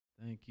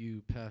Thank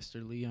you,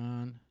 Pastor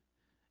Leon.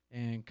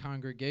 And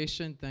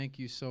congregation, thank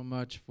you so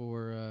much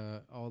for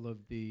all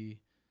the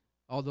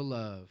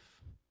love.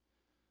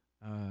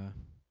 I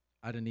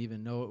didn't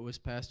even know it was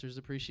Pastor's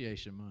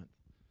Appreciation Month.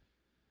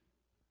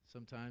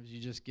 Sometimes you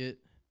just get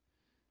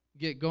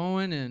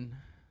going and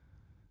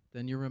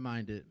then you're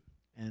reminded.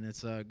 And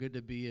it's good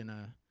to be in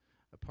a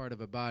part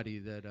of a body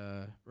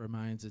that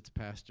reminds its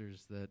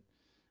pastors that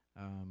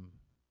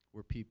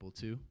we're people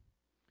too.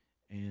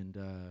 And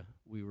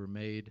we were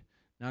made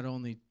not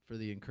only for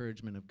the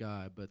encouragement of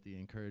God, but the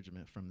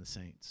encouragement from the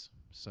saints.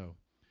 So,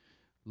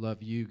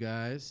 love you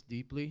guys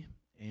deeply,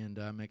 and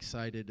I'm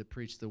excited to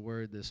preach the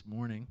word this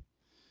morning.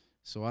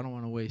 So I don't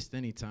want to waste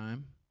any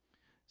time.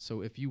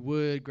 So if you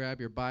would, grab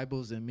your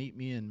Bibles and meet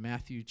me in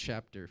Matthew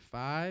chapter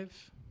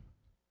 5.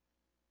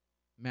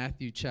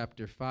 Matthew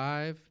chapter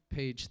 5,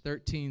 page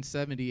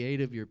 1378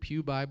 of your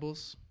pew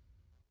Bibles.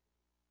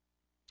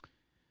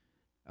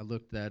 I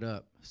looked that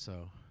up,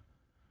 so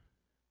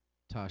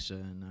Tasha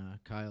and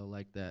Kyle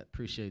like that.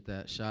 Appreciate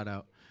that. Shout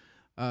out.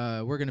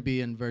 We're going to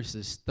be in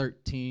verses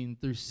 13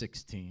 through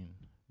 16,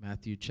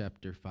 Matthew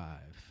chapter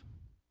 5.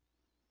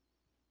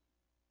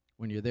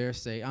 When you're there,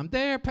 say, "I'm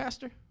there,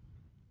 Pastor."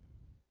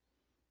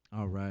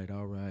 All right,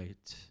 all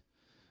right.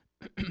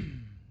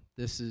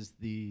 This is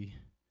the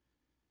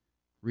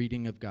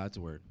reading of God's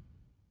word.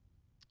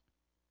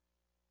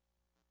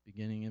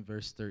 Beginning in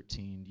verse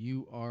 13,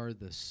 "You are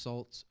the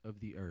salt of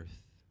the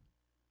earth.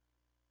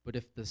 But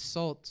if the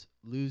salt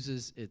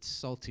loses its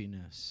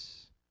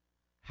saltiness,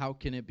 how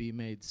can it be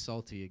made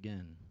salty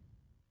again?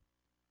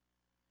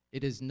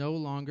 It is no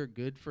longer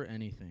good for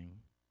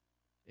anything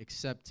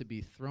except to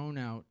be thrown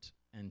out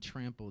and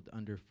trampled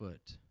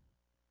underfoot.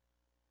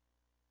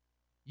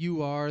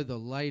 You are the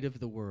light of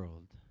the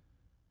world.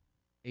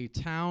 A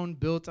town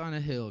built on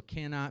a hill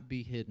cannot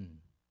be hidden.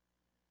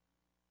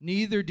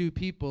 Neither do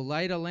people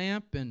light a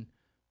lamp and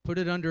put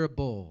it under a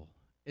bowl.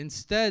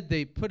 Instead,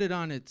 they put it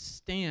on its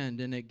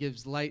stand, and it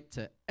gives light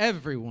to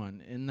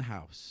everyone in the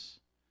house.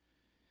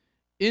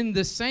 In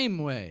the same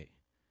way,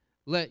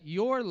 let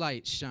your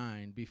light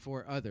shine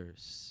before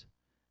others,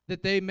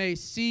 that they may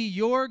see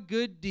your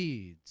good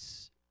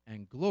deeds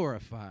and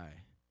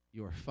glorify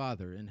your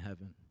Father in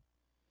heaven."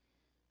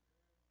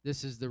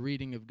 This is the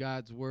reading of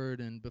God's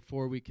word, and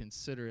before we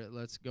consider it,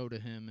 let's go to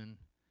him and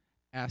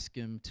ask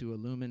him to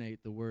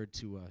illuminate the word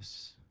to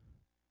us.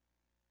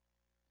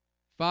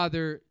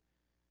 Father,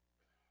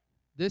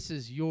 this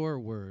is your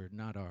word,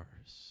 not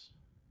ours.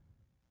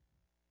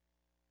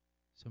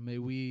 So may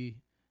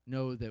we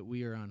know that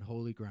we are on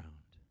holy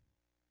ground.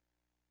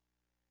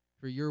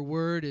 For your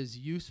word is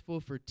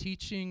useful for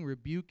teaching,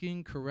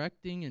 rebuking,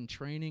 correcting, and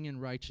training in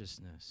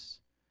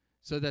righteousness,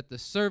 so that the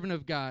servant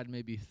of God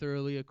may be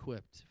thoroughly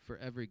equipped for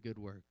every good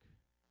work.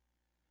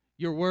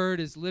 Your word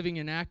is living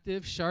and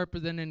active, sharper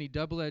than any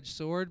double-edged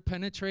sword,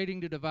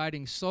 penetrating to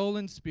dividing soul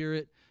and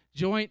spirit,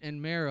 joint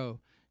and marrow,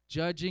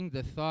 judging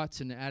the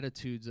thoughts and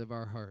attitudes of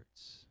our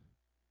hearts.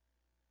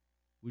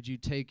 Would you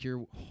take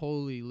your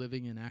holy,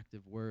 living, and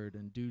active word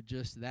and do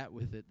just that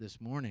with it this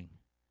morning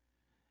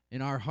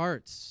in our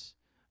hearts,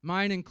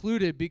 mine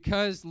included,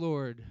 because,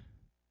 Lord,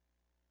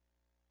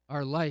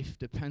 our life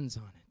depends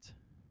on it.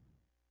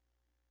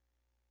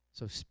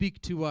 So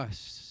speak to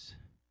us,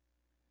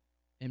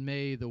 and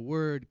may the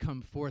word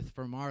come forth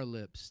from our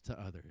lips to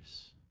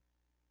others.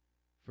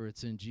 For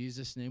it's in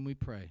Jesus' name we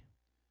pray.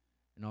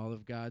 And all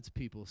of God's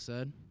people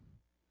said,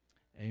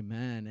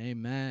 amen,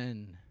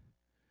 amen.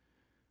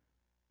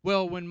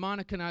 Well, when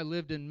Monica and I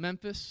lived in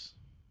Memphis,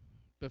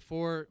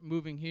 before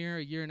moving here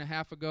a year and a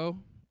half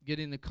ago,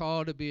 getting the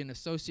call to be an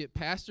associate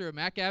pastor at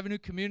Mack Avenue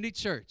Community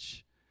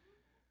Church,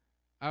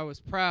 I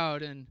was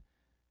proud, and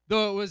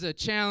though it was a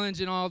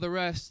challenge and all the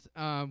rest,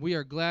 we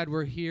are glad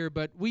we're here.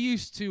 But we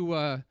used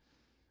to,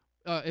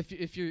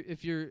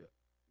 if you're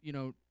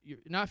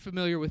not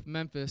familiar with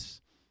Memphis,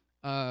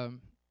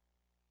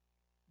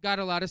 got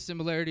a lot of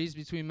similarities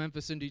between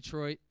Memphis and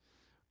Detroit.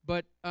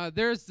 But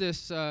there's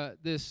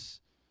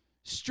this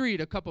street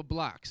a couple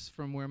blocks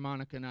from where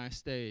Monica and I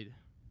stayed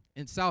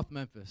in South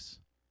Memphis.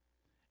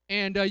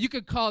 And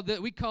we called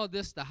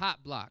this the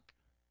hot block,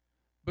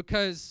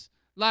 because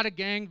a lot of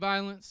gang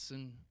violence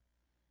and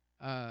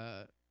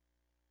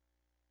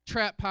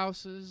trap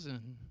houses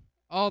and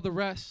all the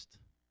rest.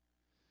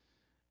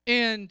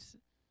 And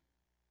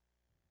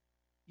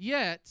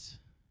yet,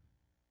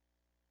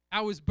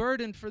 I was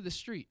burdened for the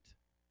street.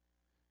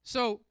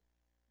 So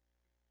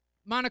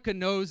Monica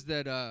knows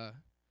that,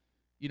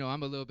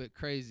 I'm a little bit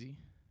crazy.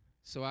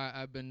 So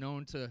I've been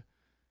known to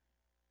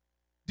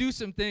do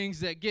some things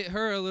that get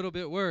her a little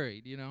bit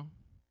worried,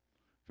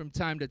 From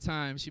time to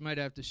time, she might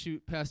have to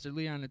shoot Pastor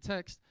Leon a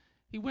text.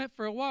 "He went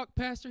for a walk,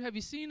 Pastor. Have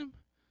you seen him?"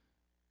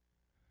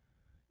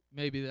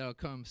 Maybe that'll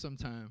come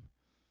sometime.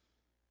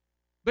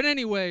 But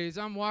anyways,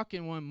 I'm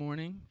walking one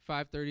morning,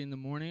 5:30 in the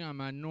morning, on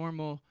my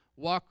normal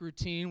walk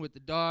routine with the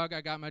dog.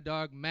 I got my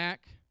dog,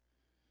 Mac.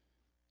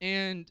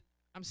 And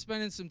I'm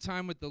spending some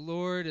time with the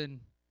Lord,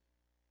 and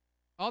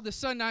all of a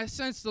sudden I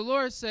sense the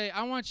Lord say,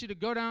 "I want you to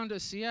go down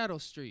to Seattle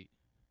Street."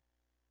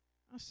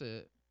 I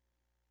said,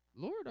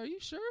 Lord, are you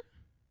sure?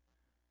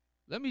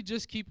 Let me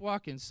just keep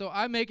walking. So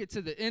I make it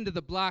to the end of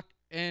the block,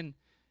 and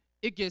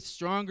it gets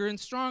stronger and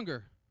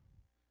stronger.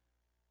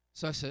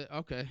 So I said,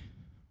 okay,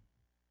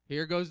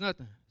 here goes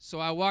nothing. So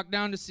I walk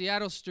down to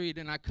Seattle Street,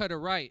 and I cut a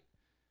right.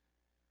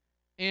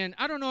 And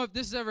I don't know if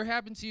this has ever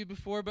happened to you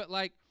before, but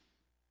like,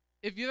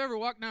 if you ever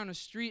walk down a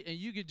street and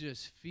you could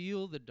just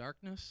feel the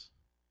darkness,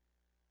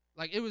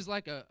 like it was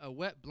like a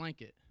wet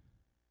blanket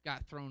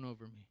got thrown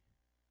over me.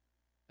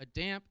 A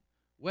damp,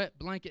 wet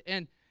blanket.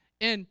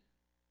 And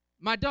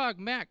my dog,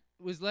 Mac,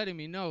 was letting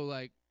me know,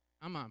 like,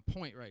 I'm on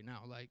point right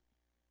now. Like,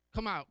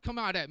 come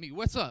out at me.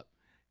 What's up?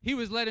 He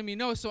was letting me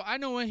know. So I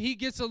know when he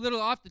gets a little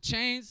off the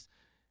chains,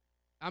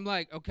 I'm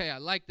like, okay, I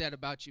like that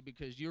about you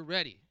because you're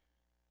ready.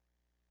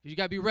 You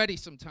got to be ready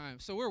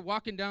sometimes. So we're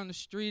walking down the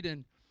street,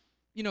 and,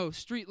 you know,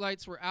 street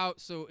lights were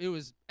out, so it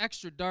was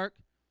extra dark.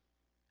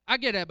 I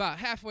get about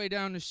halfway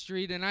down the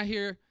street, and I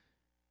hear,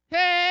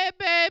 hey,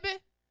 baby,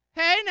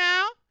 hey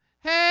now,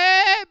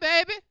 hey,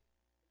 baby.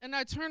 And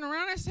I turn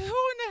around, and I say, who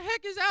in the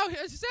heck is out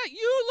here? Is that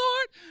you,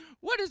 Lord?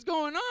 What is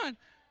going on?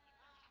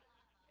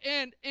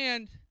 And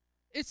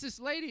it's this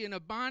lady in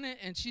a bonnet,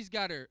 and she's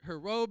got her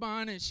robe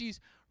on, and she's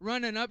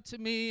running up to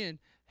me, and,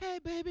 hey,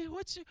 baby,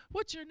 what's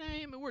your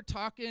name? And we're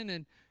talking,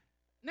 and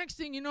next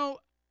thing you know,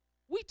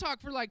 we talk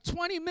for like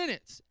 20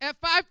 minutes at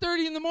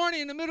 5:30 in the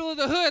morning in the middle of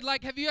the hood.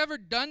 Like, have you ever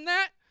done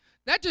that?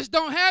 That just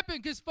don't happen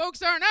because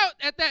folks aren't out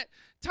at that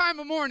time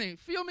of morning.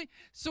 Feel me?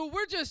 So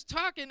we're just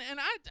talking, and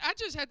I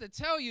just had to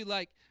tell you,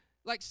 like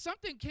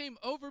something came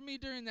over me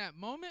during that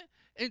moment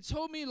and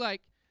told me,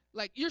 like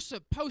you're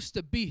supposed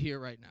to be here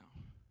right now.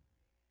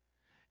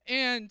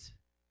 And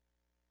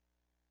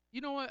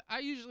you know what? I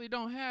usually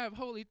don't have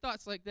holy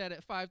thoughts like that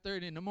at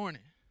 5:30 in the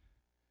morning.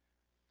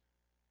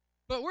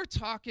 But we're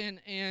talking,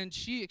 and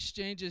she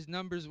exchanges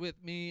numbers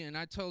with me, and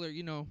I told her,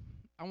 you know,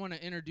 I want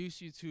to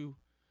introduce you to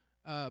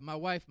my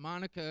wife,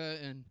 Monica.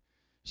 And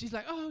she's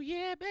like, oh,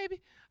 yeah,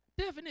 baby,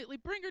 definitely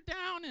bring her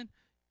down and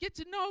get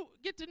to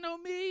know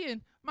me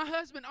and my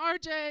husband,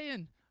 RJ,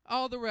 and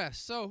all the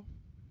rest. So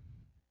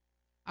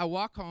I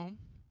walk home,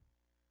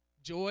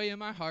 joy in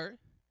my heart,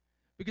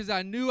 because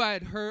I knew I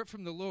had heard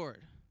from the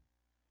Lord.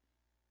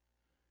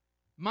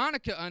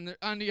 Monica,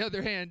 on the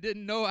other hand,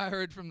 didn't know I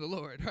heard from the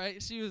Lord,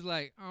 right? She was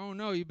like, oh,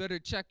 no, you better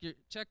check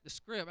the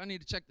script. I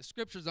need to check the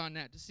scriptures on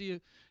that to see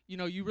if, you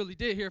know, you really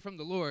did hear from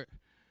the Lord.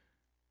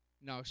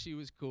 No, she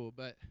was cool.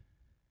 But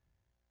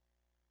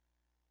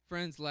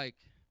friends, like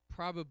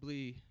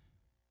probably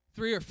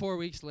 3 or 4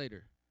 weeks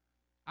later,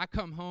 I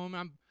come home.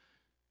 I'm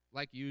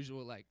like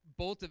usual, like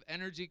bolt of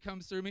energy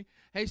comes through me.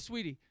 Hey,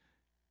 sweetie,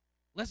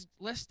 let's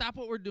stop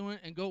what we're doing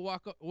and go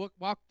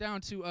walk down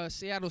to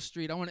Seattle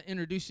Street. I want to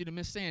introduce you to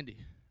Miss Sandy.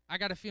 I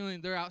got a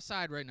feeling they're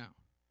outside right now.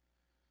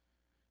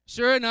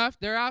 Sure enough,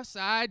 they're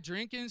outside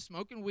drinking,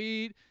 smoking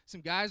weed. Some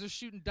guys are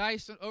shooting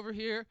dice over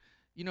here.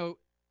 You know,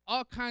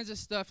 all kinds of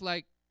stuff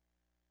like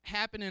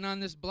happening on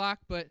this block.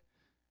 But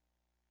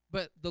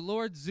the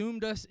Lord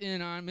zoomed us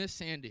in on Miss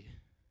Sandy.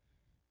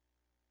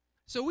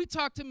 So we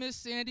talked to Miss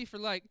Sandy for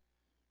like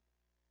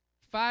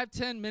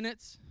 5-10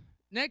 minutes.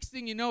 Next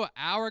thing you know, an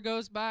hour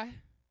goes by,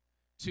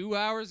 2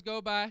 hours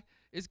go by.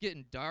 It's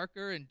getting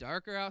darker and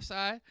darker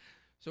outside.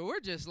 So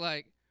we're just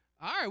like,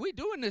 all right, we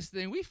doing this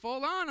thing. We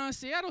full on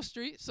Seattle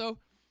Street. So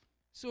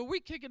we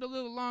kick it a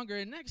little longer.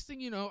 And next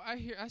thing you know,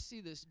 I see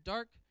this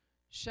dark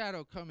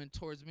shadow coming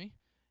towards me.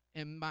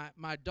 And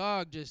my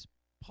dog just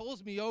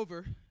pulls me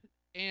over.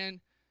 And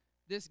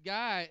this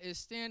guy is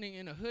standing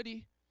in a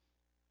hoodie,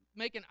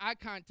 making eye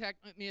contact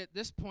with me at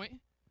this point,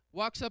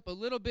 walks up a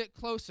little bit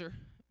closer.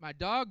 My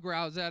dog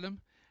growls at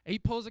him, and he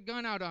pulls a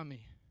gun out on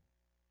me.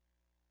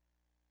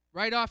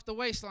 Right off the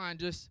waistline,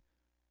 just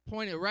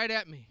pointed right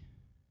at me.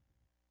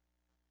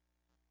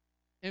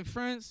 And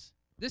friends,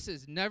 this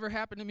has never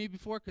happened to me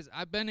before because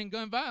I've been in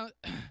gun violence.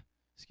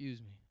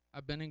 Excuse me.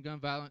 I've been in gun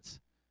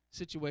violence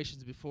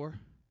situations before.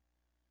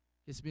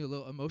 Gets me a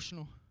little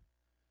emotional.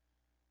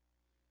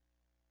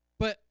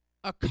 But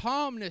a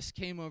calmness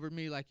came over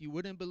me like you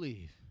wouldn't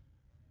believe.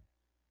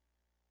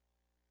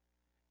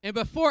 And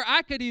before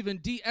I could even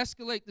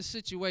de-escalate the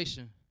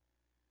situation,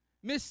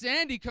 Miss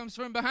Sandy comes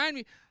from behind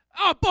me.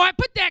 Oh, boy,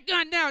 put that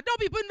gun down. Don't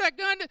be putting that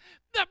gun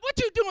down. What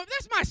you doing?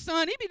 That's my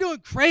son. He be doing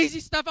crazy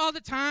stuff all the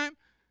time.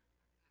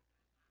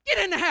 Get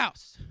in the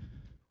house.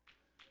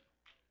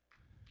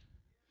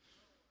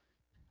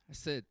 I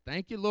said,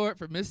 thank you, Lord,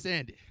 for Miss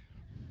Sandy.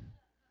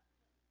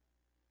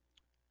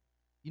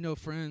 You know,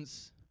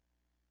 friends,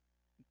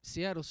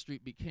 Seattle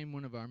Street became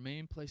one of our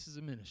main places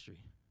of ministry.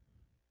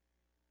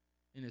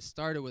 And it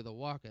started with a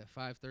walk at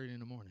 5:30 in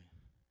the morning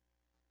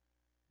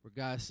where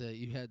God said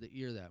you had the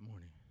ear that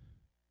morning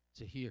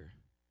to hear.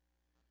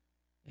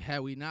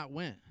 Had we not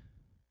went,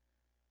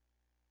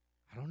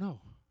 I don't know.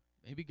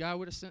 Maybe God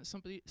would have sent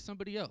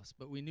somebody else,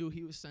 but we knew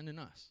he was sending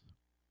us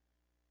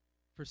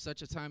for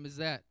such a time as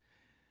that.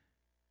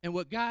 And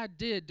what God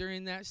did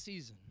during that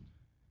season,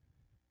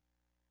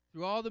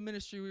 through all the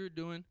ministry we were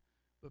doing,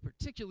 but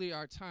particularly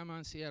our time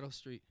on Seattle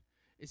Street,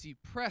 is he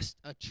pressed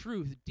a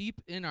truth deep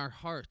in our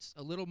hearts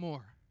a little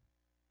more.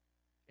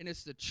 And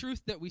it's the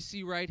truth that we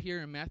see right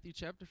here in Matthew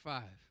chapter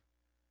 5,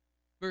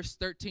 verse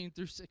 13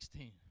 through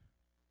 16.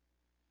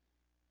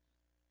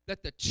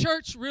 That the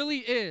church really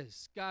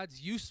is God's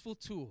useful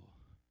tool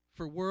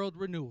for world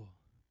renewal.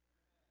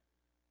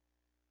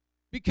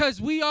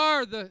 Because we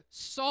are the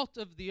salt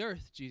of the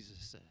earth, Jesus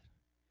said.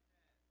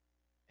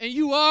 And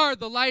you are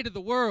the light of the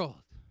world.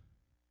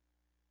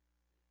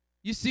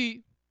 You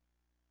see,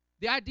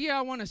 the idea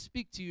I want to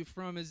speak to you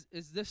from is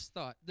this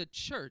thought. The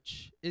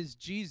church is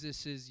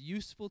Jesus'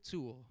 useful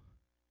tool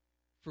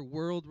for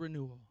world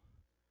renewal.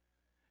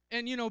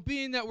 And, you know,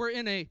 being that we're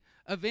in a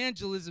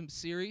evangelism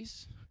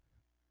series,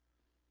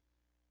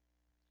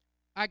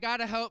 I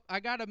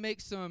gotta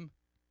make some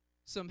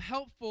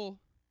helpful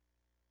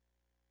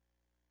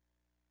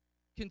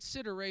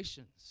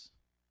considerations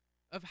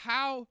of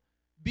how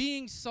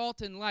being salt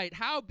and light,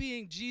 how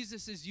being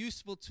Jesus'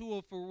 useful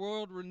tool for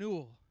world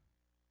renewal,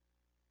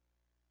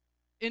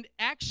 it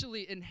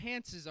actually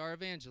enhances our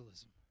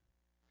evangelism.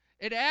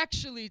 It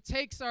actually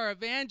takes our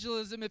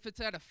evangelism, if it's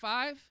at a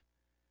 5,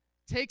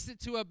 takes it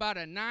to about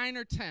a 9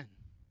 or 10.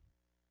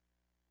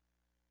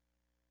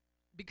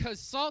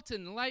 Because salt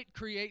and light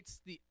creates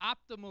the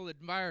optimal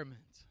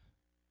environment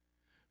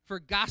for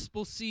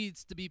gospel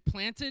seeds to be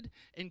planted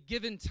and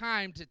given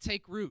time to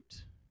take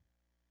root.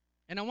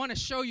 And I want to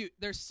show you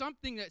there's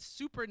something that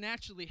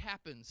supernaturally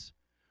happens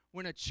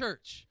when a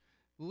church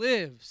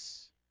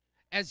lives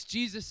as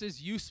Jesus'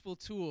 useful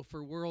tool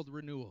for world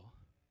renewal.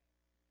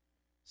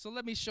 So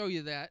let me show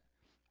you that.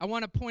 I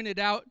want to point it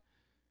out.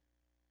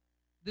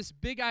 This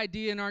big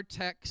idea in our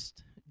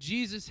text,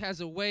 Jesus has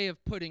a way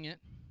of putting it.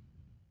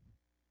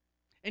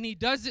 And he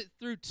does it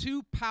through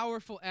 2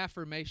 powerful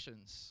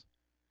affirmations.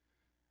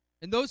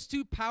 And those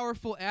 2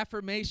 powerful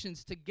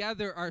affirmations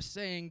together are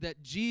saying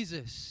that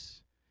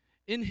Jesus,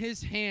 in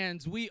his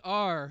hands, we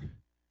are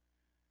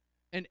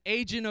an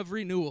agent of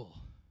renewal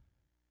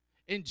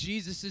in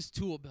Jesus'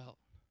 tool belt.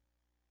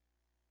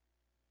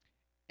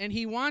 And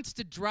he wants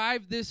to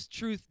drive this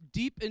truth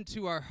deep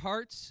into our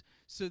hearts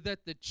so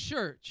that the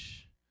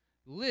church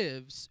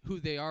lives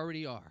who they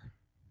already are.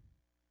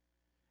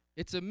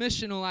 It's a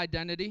missional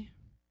identity.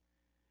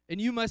 And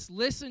you must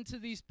listen to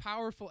these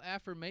powerful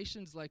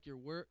affirmations like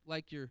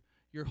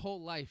your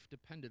whole life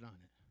depended on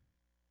it.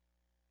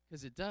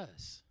 Because it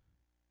does.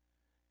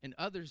 And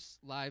others'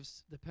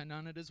 lives depend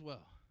on it as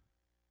well.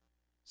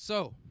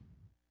 So,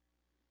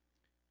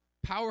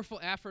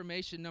 powerful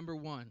affirmation number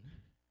 1.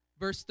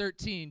 Verse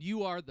 13,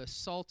 you are the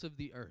salt of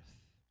the earth.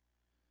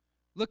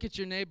 Look at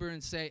your neighbor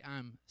and say,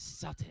 I'm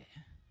salty.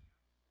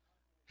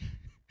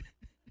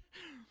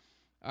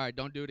 All right,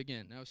 don't do it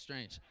again. That was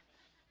strange.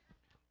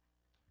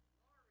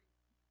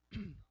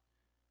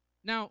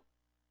 Now,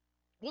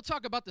 we'll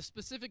talk about the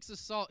specifics of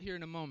salt here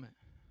in a moment.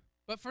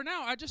 But for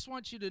now, I just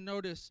want you to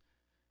notice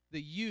the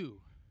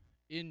you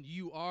in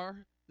you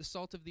are the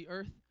salt of the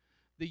earth.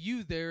 The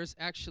you there is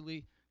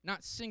actually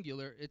not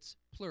singular, it's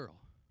plural.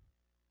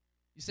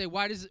 You say,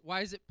 why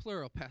is it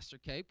plural, Pastor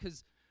K?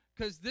 Because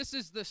this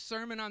is the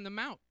Sermon on the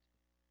Mount.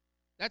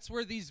 That's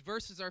where these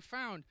verses are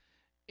found.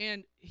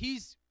 And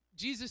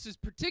Jesus is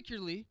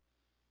particularly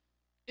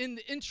in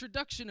the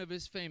introduction of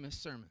his famous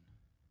sermon.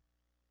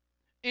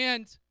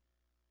 And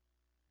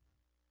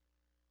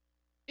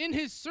in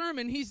his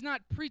sermon, he's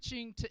not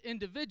preaching to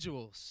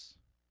individuals.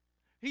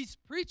 He's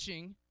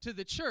preaching to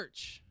the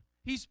church.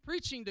 He's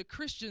preaching to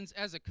Christians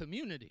as a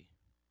community.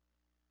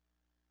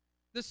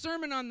 The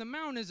Sermon on the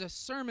Mount is a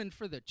sermon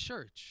for the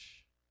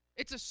church.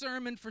 It's a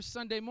sermon for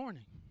Sunday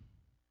morning.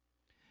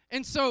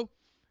 And so,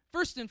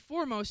 first and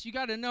foremost, you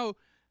got to know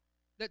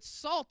that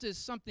salt is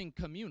something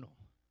communal.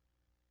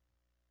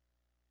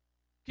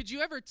 Could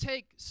you ever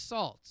take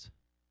salt,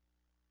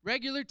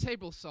 regular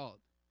table salt,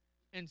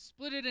 and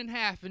split it in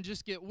half and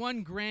just get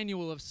one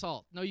granule of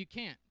salt? No, you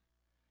can't,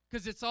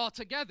 because it's all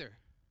together.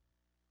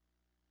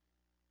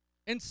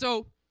 And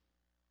so,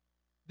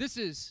 this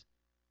is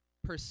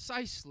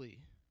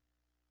precisely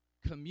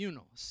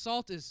communal.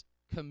 Salt is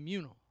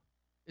communal.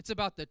 It's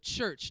about the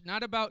church,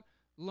 not about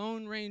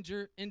Lone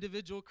Ranger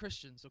individual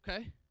Christians,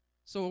 okay?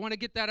 So I want to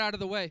get that out of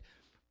the way.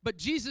 But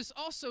Jesus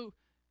also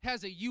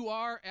has a you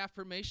are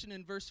affirmation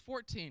in verse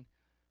 14.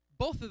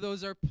 Both of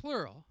those are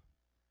plural.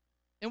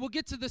 And we'll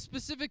get to the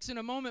specifics in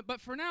a moment,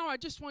 but for now, I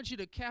just want you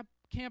to camp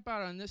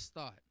out on this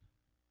thought.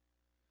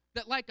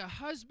 That like a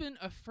husband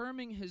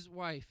affirming his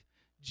wife,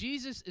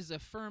 Jesus is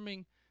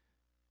affirming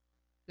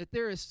that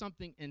there is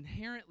something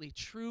inherently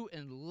true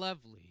and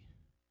lovely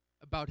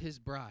about his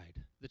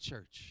bride, the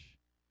church.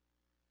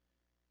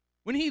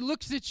 When he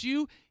looks at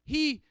you,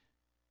 he's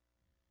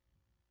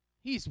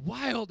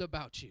wild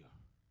about you.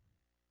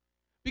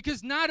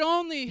 Because not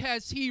only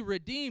has he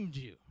redeemed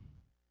you,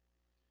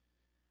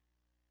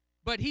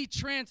 but he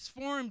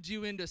transformed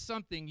you into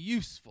something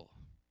useful.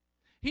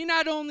 He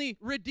not only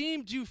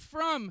redeemed you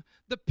from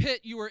the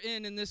pit you were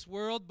in this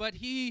world, but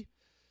he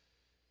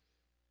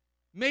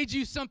made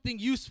you something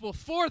useful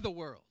for the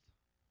world.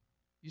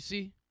 You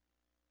see?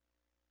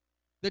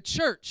 The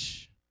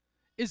church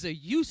is a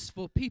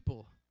useful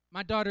people.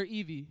 My daughter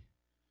Evie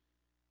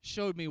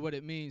showed me what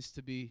it means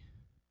to be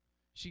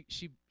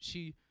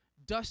She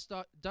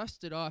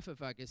dusted off,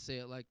 if I could say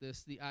it like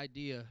this, the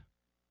idea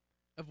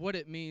of what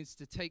it means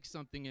to take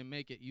something and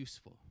make it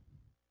useful.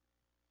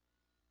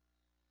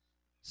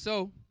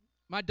 So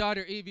my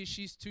daughter Evie,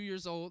 she's 2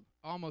 years old,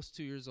 almost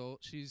 2 years old.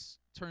 She's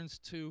turns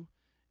 2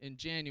 in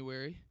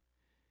January.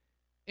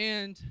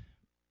 And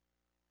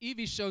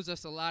Evie shows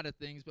us a lot of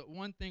things, but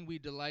one thing we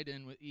delight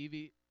in with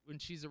Evie when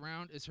she's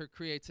around is her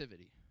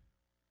creativity.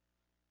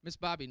 Miss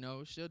Bobby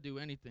knows she'll do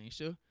anything.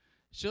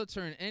 She'll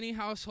turn any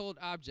household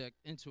object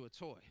into a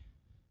toy,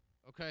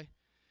 okay?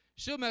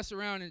 She'll mess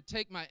around and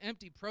take my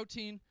empty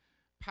protein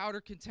powder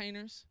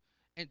containers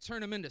and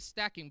turn them into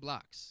stacking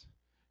blocks.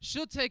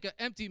 She'll take an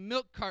empty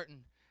milk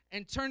carton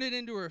and turn it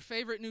into her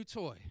favorite new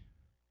toy.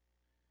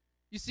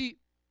 You see,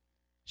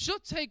 she'll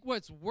take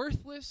what's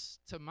worthless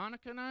to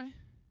Monica and I,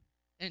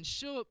 and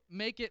she'll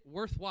make it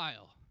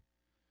worthwhile.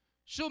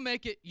 She'll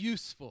make it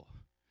useful.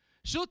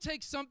 She'll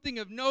take something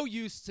of no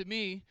use to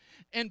me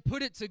and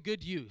put it to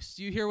good use.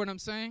 You hear what I'm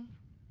saying?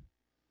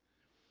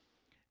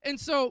 And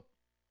so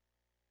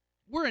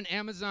we're an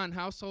Amazon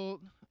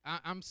household.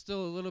 I'm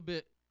still a little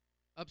bit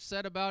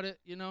upset about it,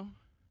 you know.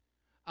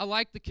 I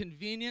like the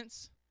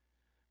convenience,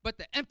 but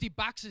the empty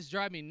boxes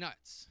drive me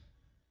nuts.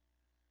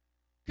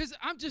 Because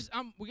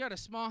we got a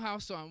small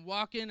house, so I'm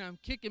walking, I'm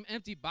kicking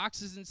empty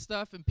boxes and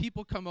stuff, and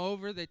people come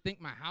over, they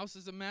think my house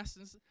is a mess.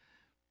 And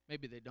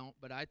maybe they don't,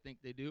 but I think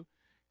they do.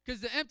 Because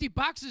the empty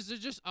boxes are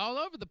just all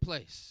over the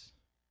place.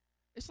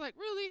 It's like,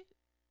 really?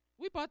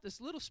 We bought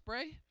this little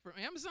spray from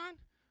Amazon?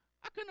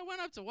 I couldn't have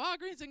went up to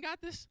Walgreens and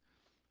got this?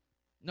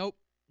 Nope.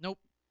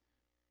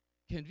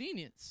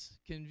 Convenience.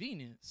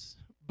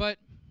 But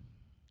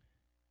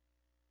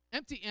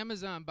empty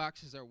Amazon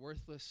boxes are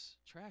worthless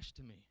trash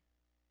to me.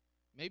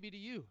 Maybe to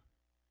you.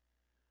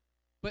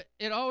 But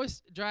it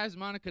always drives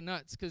Monica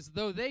nuts, because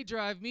though they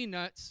drive me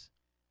nuts,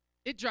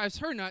 it drives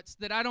her nuts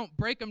that I don't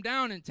break them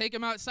down and take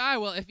them outside.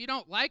 Well, if you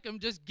don't like them,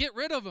 just get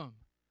rid of them.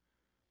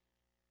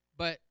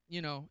 But,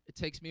 you know, it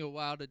takes me a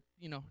while to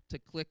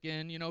click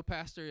in. You know,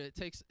 Pastor, it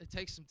takes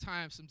some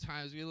time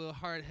sometimes. We're a little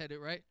hard-headed,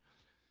 right?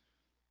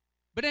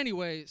 But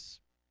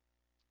anyways,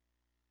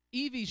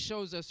 Evie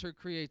shows us her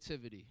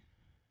creativity.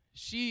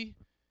 She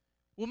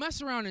will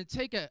mess around and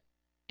take an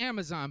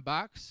Amazon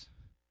box,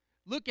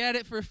 look at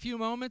it for a few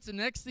moments, and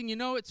next thing you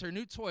know, it's her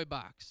new toy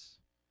box.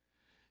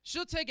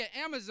 She'll take an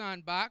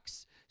Amazon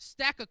box,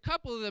 stack a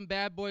couple of them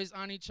bad boys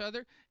on each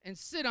other, and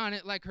sit on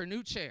it like her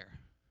new chair.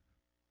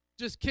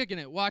 Just kicking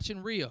it,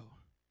 watching Rio.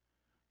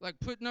 Like,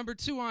 put number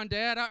 2 on,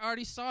 Dad. I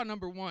already saw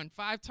number 1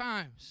 5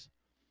 times.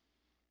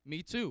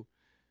 Me too.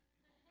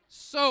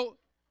 So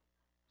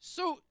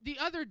the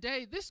other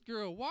day, this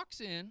girl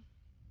walks in,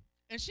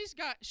 and she's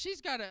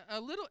got a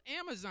little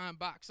Amazon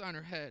box on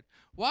her head,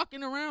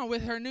 walking around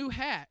with her new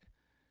hat.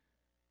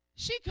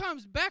 She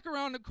comes back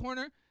around the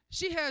corner.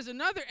 She has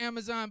another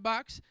Amazon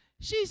box.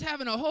 She's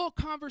having a whole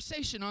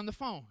conversation on the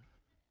phone.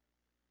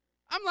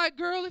 I'm like,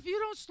 girl, if you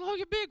don't slow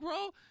your big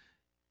roll,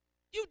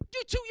 you're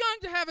too young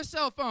to have a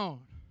cell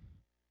phone.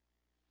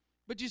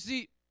 But you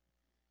see,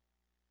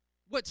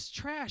 what's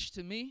trash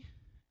to me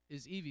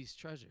is Evie's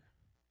treasure.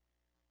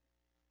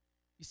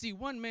 You see,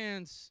 one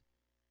man's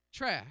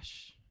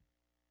trash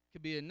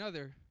could be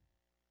another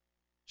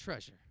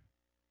treasure,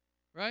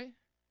 right?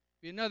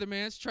 Be another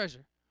man's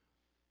treasure.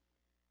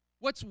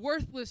 What's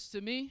worthless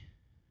to me,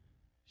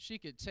 she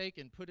could take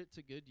and put it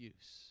to good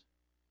use.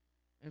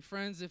 And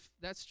friends, if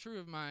that's true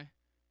of my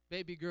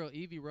baby girl,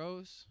 Evie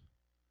Rose,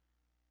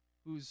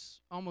 who's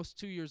almost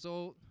 2 years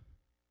old,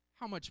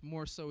 how much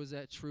more so is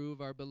that true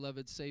of our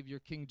beloved Savior,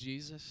 King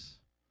Jesus?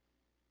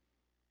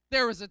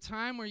 There was a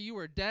time where you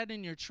were dead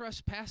in your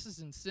trespasses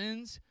and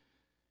sins.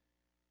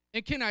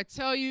 And can I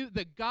tell you,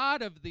 the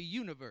God of the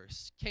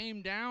universe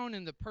came down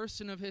in the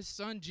person of his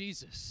son,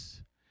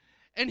 Jesus.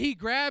 And he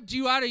grabbed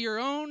you out of your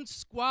own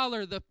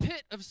squalor, the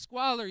pit of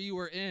squalor you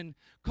were in,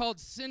 called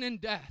sin and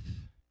death.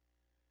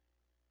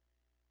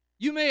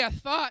 You may have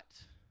thought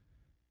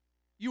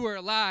you were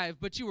alive,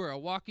 but you were a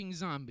walking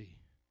zombie.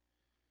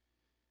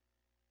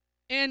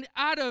 And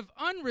out of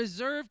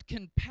unreserved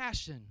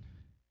compassion,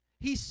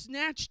 he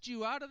snatched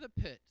you out of the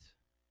pit,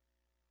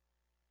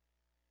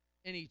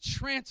 and he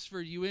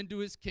transferred you into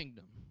his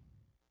kingdom.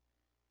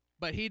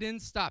 But he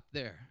didn't stop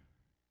there.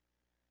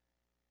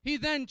 He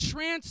then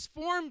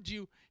transformed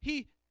you.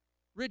 He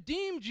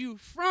redeemed you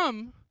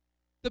from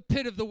the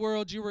pit of the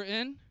world you were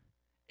in,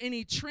 and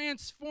he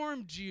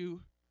transformed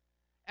you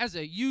as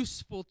a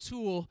useful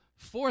tool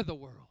for the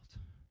world.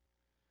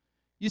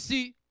 You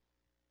see,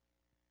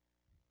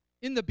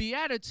 in the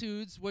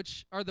Beatitudes,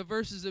 which are the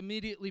verses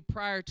immediately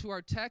prior to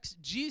our text,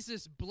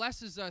 Jesus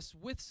blesses us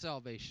with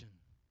salvation.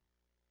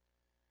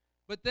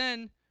 But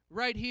then,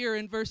 right here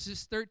in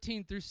verses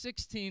 13 through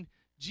 16,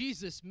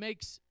 Jesus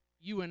makes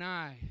you and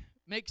I,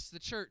 makes the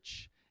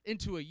church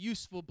into a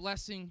useful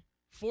blessing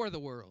for the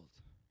world.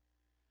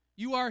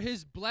 You are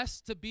his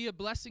blessed to be a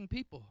blessing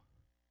people.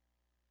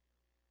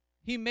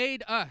 He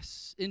made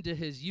us into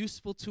his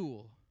useful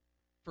tool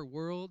for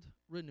world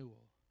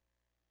renewal.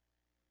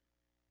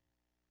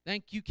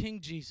 Thank you,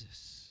 King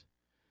Jesus.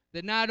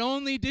 that not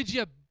only did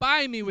you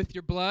buy me with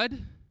your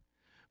blood,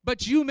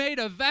 but you made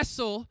a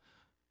vessel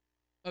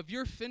of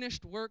your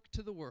finished work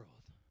to the world.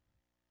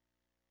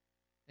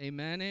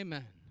 Amen,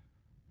 amen.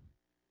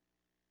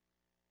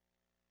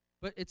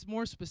 But it's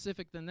more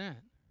specific than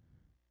that,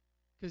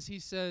 because he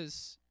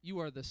says, you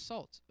are the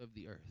salt of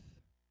the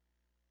earth.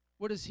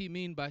 What does he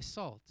mean by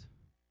salt?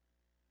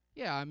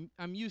 Yeah,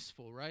 I'm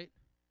useful, right?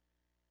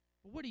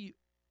 But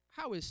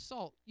how is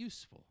salt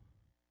useful?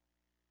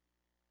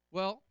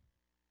 Well,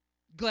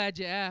 glad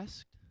you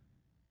asked.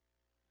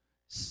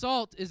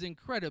 Salt is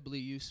incredibly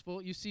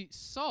useful. You see,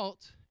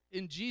 salt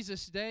in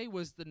Jesus' day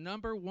was the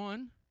number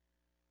one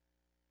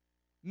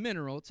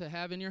mineral to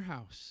have in your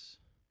house,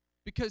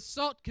 because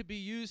salt could be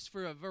used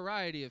for a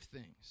variety of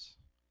things.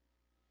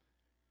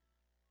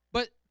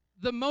 But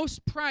the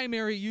most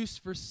primary use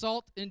for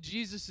salt in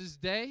Jesus'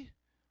 day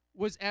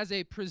was as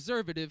a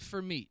preservative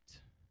for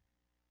meat.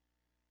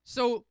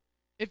 So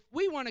if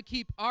we want to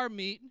keep our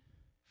meat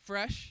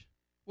fresh,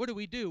 what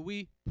do?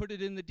 We put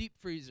it in the deep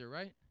freezer,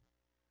 right?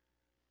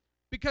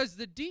 Because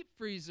the deep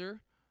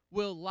freezer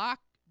will lock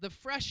the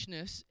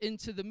freshness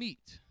into the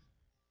meat.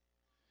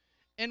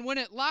 And when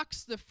it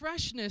locks the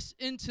freshness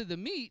into the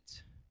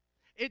meat,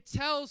 it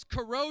tells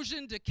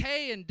corrosion,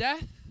 decay, and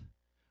death,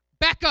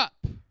 back up.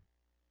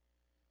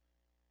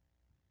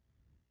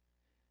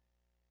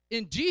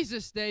 In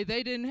Jesus' day,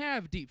 they didn't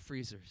have deep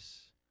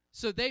freezers.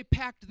 So they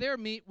packed their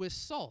meat with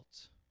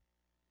salt.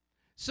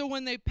 So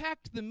when they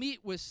packed the meat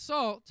with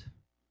salt,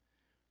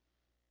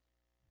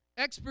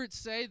 experts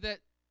say that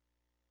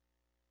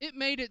it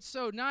made it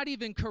so not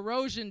even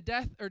corrosion,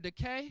 death, or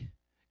decay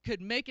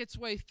could make its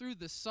way through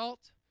the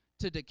salt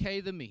to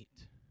decay the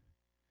meat.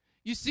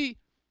 You see,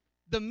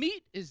 the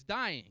meat is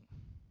dying,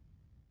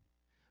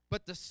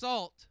 but the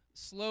salt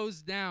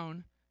slows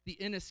down the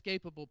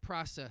inescapable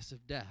process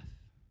of death.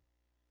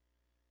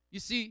 You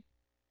see,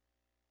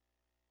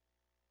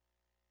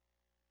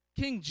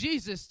 King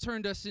Jesus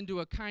turned us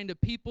into a kind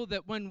of people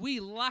that when we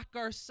lock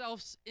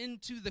ourselves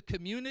into the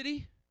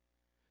community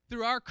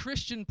through our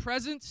Christian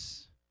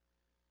presence,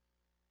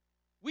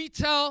 we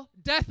tell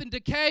death and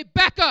decay,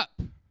 back up.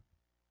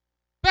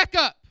 Back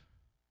up.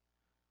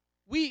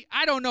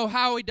 I don't know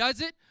how he does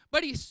it,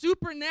 but he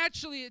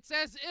supernaturally, it's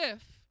as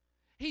if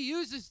he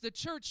uses the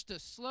church to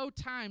slow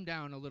time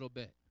down a little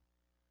bit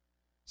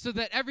so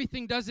that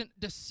everything doesn't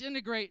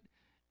disintegrate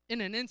in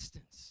an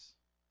instance.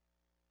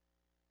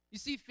 You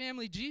see,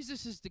 family,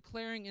 Jesus is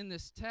declaring in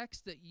this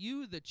text that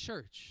you, the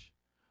church,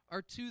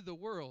 are to the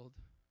world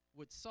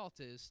what salt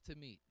is to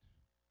meat.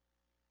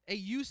 A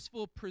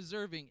useful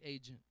preserving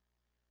agent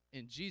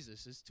in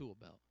Jesus' tool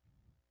belt.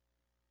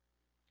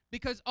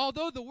 Because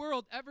although the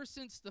world, ever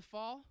since the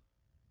fall,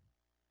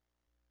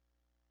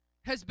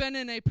 has been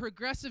in a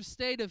progressive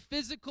state of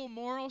physical,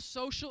 moral,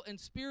 social, and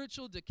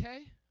spiritual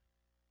decay,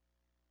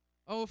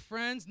 oh,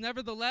 friends,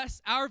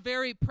 nevertheless, our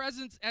very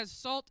presence as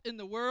salt in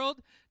the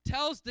world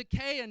tells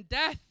decay and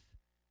death,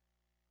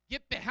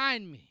 get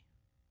behind me.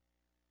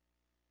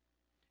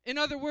 In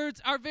other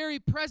words, our very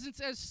presence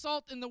as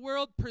salt in the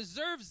world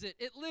preserves it.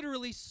 It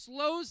literally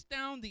slows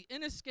down the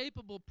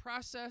inescapable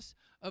process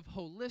of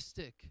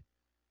holistic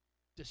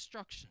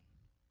destruction.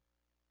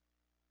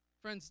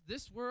 Friends,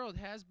 this world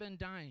has been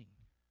dying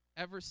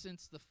ever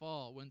since the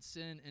fall, when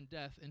sin and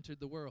death entered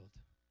the world.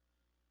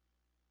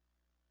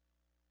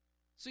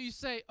 So you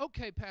say,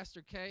 okay,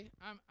 Pastor K,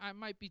 I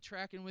might be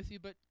tracking with you,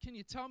 but can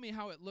you tell me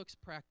how it looks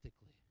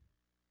practically?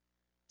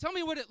 Tell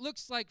me what it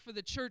looks like for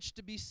the church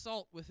to be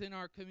salt within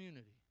our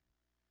community.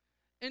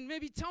 And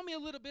maybe tell me a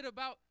little bit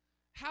about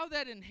how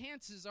that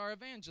enhances our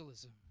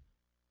evangelism.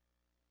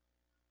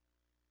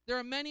 There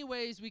are many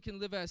ways we can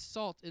live as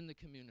salt in the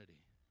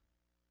community.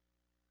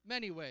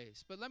 Many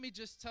ways. But let me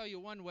just tell you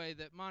one way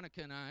that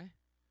Monica and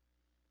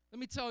let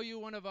me tell you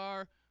one of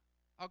our,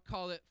 I'll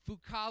call it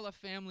Fukala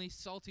family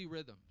salty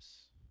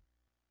rhythms.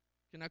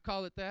 Can I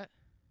call it that?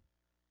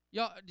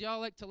 Do y'all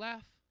like to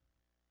laugh?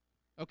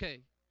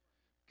 Okay,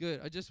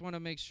 good. I just want to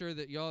make sure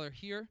that y'all are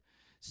here.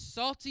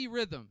 Salty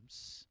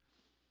rhythms.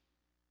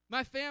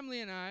 My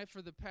family and I,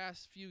 for the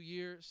past few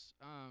years,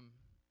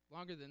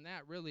 longer than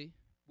that really,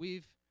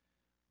 we've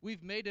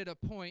made it a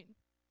point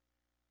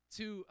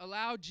to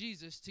allow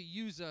Jesus to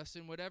use us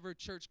in whatever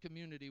church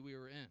community we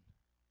were in.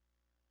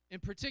 In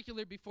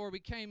particular, before we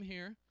came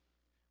here,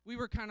 we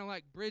were kind of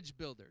like bridge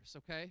builders,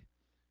 okay?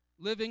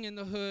 Living in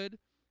the hood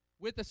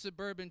with a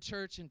suburban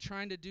church and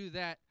trying to do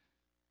that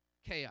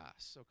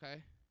chaos,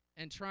 okay?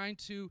 And trying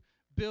to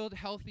build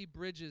healthy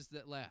bridges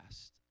that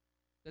last,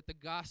 that the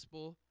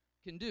gospel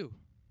can do.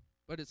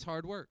 But it's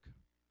hard work.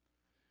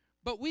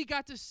 But we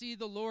got to see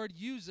the Lord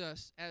use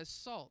us as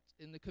salt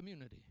in the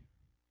community.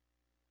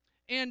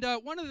 And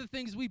one of the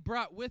things we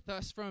brought with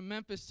us from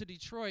Memphis to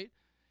Detroit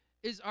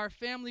is our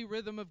family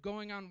rhythm of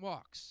going on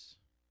walks.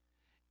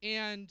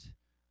 And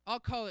I'll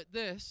call it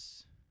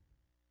this: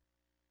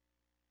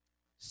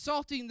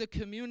 salting the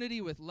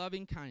community with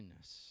loving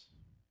kindness.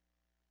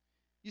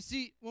 You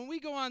see, when we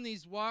go on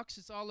these walks,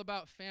 it's all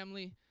about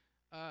family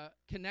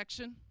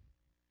connection,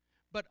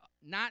 but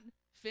not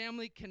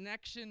family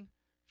connection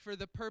for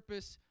the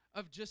purpose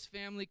of just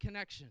family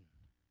connection.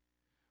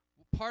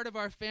 Part of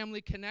our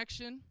family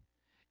connection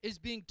is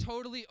being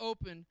totally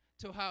open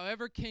to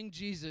however King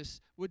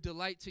Jesus would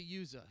delight to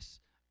use us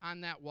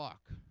on that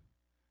walk.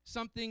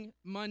 Something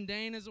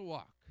mundane as a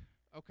walk,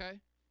 okay?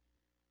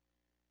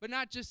 But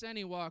not just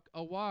any walk,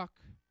 a walk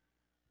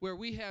where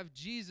we have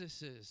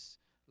Jesus's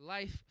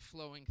life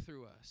flowing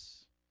through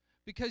us.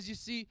 Because you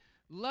see,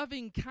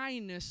 loving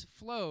kindness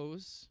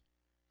flows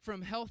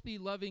from healthy,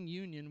 loving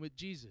union with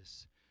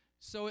Jesus.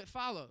 So it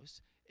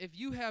follows, if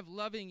you have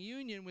loving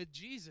union with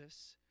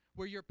Jesus,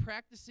 where you're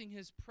practicing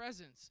his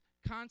presence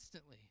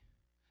constantly,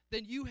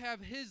 then you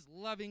have his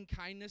loving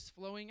kindness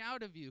flowing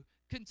out of you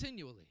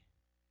continually.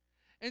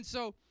 And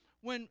so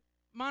when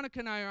Monica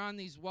and I are on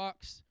these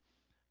walks,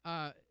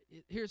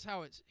 here's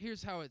how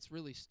it's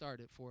really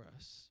started for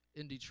us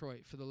in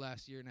Detroit for the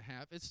last year and a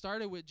half. It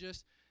started with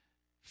just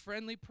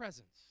friendly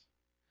presence.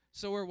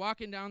 So we're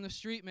walking down the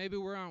street, maybe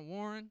we're on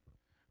Warren,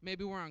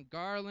 maybe we're on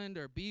Garland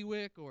or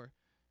Bewick, or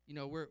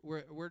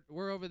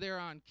we're over there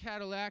on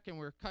Cadillac and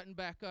we're cutting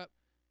back up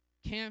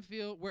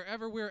Canfield.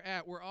 Wherever we're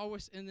at, we're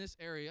always in this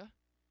area.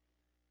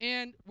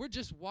 And we're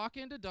just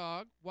walking the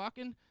dog,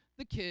 walking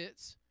the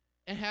kids,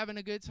 and having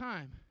a good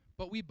time.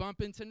 But we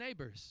bump into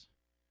neighbors.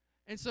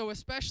 And so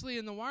especially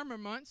in the warmer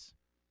months,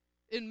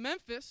 in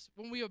Memphis,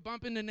 when we would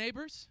bump into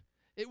neighbors,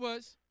 it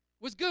was,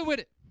 what's good with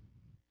it?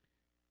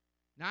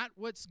 Not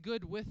what's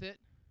good with it,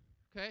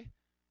 okay?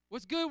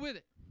 What's good with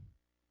it?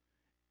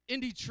 In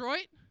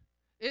Detroit,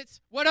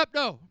 it's what up,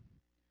 though?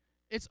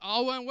 It's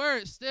all one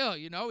word still,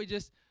 we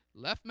just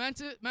left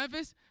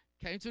Memphis,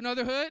 came to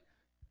another hood,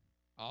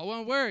 all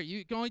one word.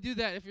 You can only do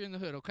that if you're in the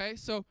hood, okay?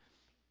 So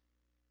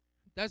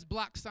that's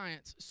block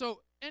science.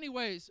 So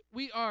anyways,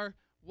 we are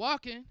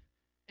walking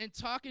and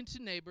talking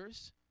to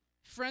neighbors,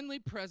 friendly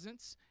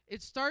presence.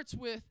 It starts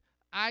with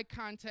eye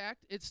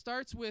contact. It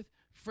starts with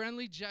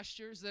friendly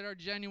gestures that are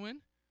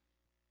genuine.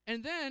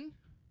 And then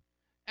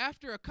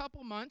after a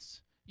couple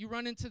months, you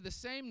run into the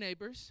same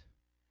neighbors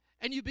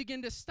and you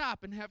begin to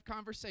stop and have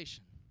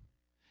conversation.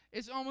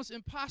 It's almost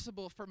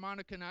impossible for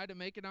Monica and I to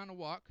make it on a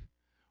walk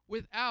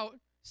without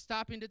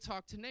stopping to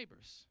talk to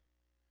neighbors.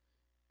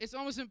 It's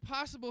almost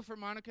impossible for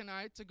Monica and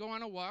I to go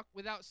on a walk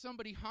without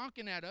somebody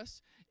honking at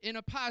us in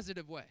a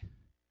positive way.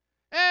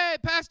 Hey,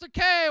 Pastor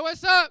K,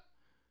 what's up?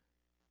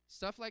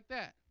 Stuff like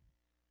that.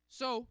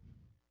 So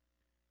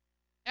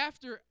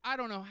after I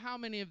don't know how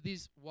many of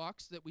these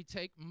walks that we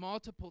take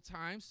multiple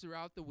times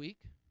throughout the week,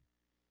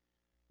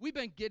 we've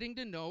been getting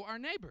to know our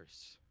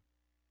neighbors.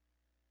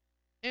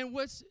 And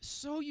what's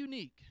so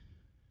unique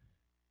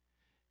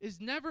is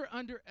never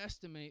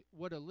underestimate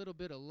what a little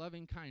bit of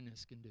loving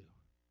kindness can do.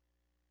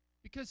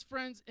 Because,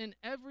 friends, in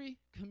every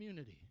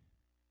community,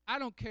 I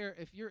don't care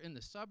if you're in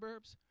the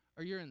suburbs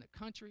or you're in the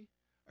country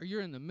or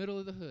you're in the middle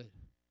of the hood,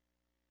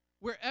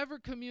 wherever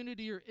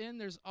community you're in,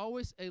 there's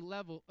always a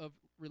level of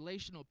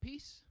relational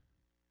peace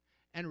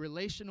and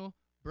relational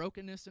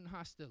brokenness and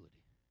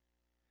hostility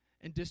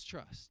and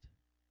distrust.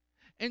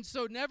 And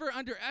so never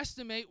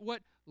underestimate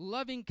what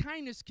loving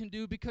kindness can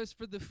do, because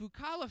for the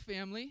Fukala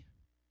family,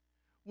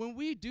 when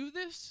we do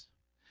this,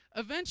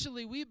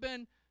 eventually we've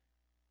been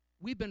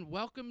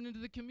welcomed into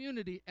the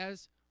community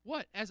as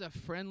what? As a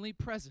friendly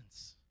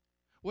presence.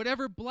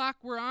 Whatever block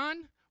we're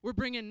on, we're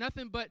bringing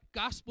nothing but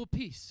gospel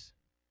peace.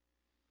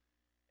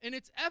 And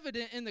it's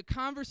evident in the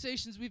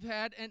conversations we've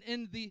had and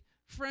in the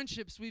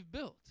friendships we've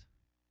built.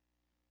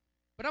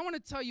 But I want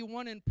to tell you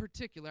one in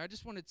particular. I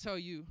just want to tell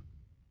you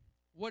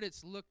what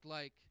it's looked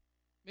like,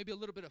 maybe a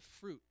little bit of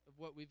fruit of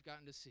what we've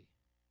gotten to see.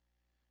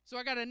 So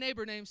I got a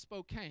neighbor named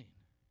Spokane.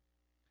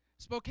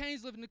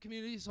 Spokane's lived in the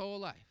community his whole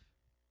life.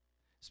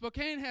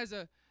 Spokane has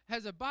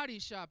a body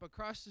shop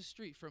across the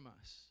street from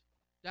us,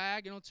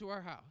 diagonal to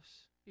our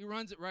house. He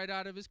runs it right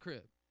out of his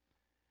crib.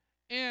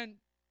 And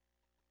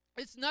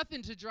it's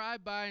nothing to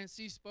drive by and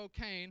see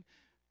Spokane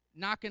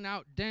knocking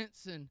out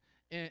dents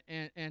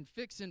and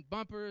fixing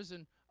bumpers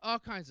and all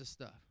kinds of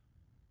stuff.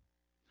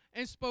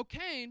 And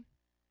Spokane,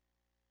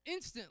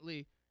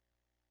 instantly,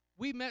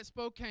 we met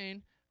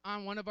Spokane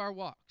on one of our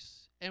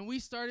walks. And we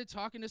started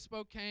talking to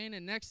Spokane,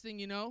 and next thing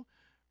you know,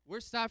 we're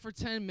stopped for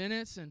 10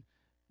 minutes, and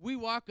we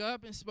walk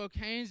up, and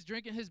Spokane's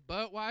drinking his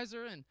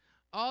Budweiser and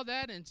all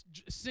that and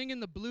singing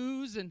the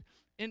blues. And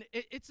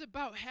it's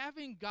about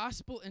having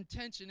gospel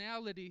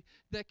intentionality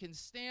that can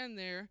stand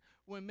there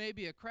when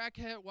maybe a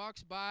crackhead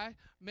walks by,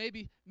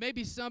 maybe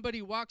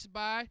somebody walks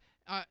by.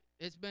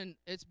 It's been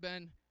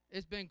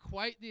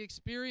quite the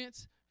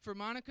experience for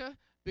Monica,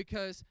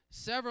 because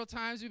several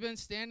times we've been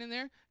standing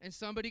there and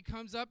somebody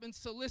comes up and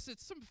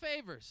solicits some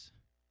favors.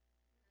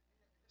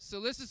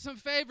 Solicits some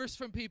favors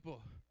from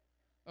people.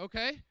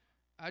 Okay?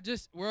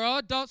 We're all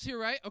adults here,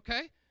 right?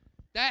 Okay?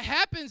 That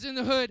happens in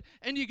the hood,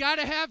 and you got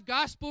to have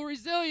gospel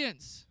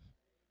resilience.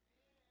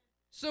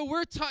 So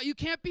we're taught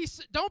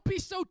don't be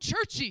so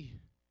churchy.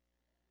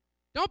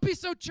 Don't be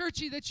so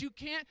churchy that you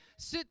can't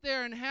sit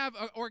there and have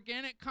an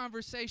organic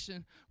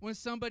conversation when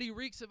somebody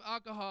reeks of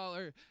alcohol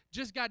or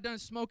just got done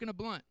smoking a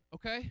blunt,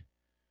 okay?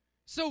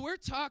 So we're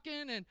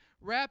talking and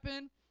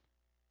rapping.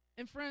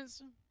 And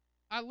friends,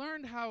 I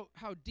learned how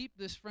deep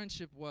this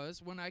friendship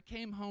was when I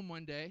came home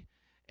one day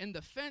and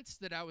the fence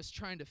that I was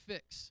trying to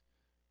fix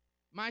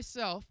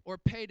myself or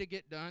pay to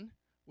get done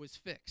was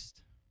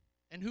fixed.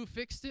 And who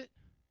fixed it?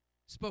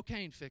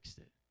 Spokane fixed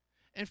it.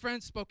 And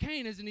friends,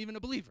 Spokane isn't even a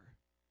believer.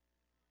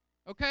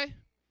 Okay?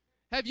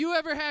 Have you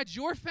ever had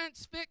your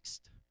fence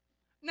fixed?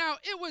 Now,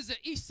 it was an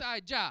east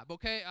side job,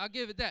 okay? I'll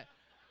give it that.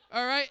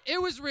 All right?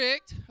 It was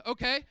rigged,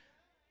 okay?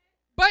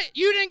 But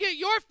you didn't get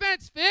your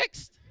fence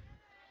fixed.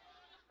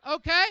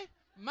 Okay?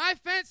 My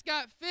fence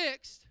got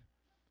fixed.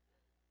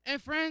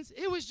 And friends,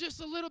 it was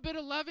just a little bit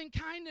of loving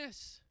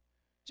kindness.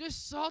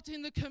 Just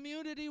salting the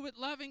community with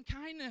loving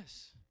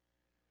kindness.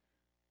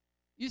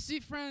 You see,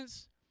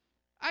 friends,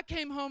 I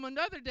came home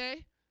another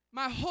day,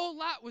 my whole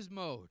lot was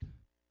mowed.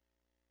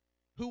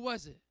 Who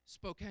was it?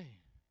 Spokane.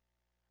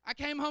 I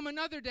came home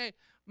another day,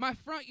 my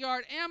front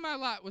yard and my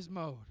lot was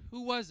mowed.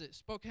 Who was it?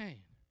 Spokane.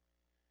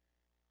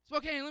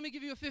 Spokane, let me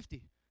give you a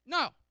 50.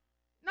 No,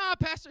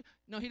 Pastor.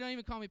 No, he don't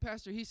even call me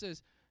Pastor. He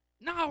says,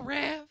 no,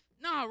 Rev,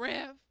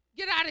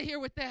 get out of here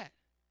with that.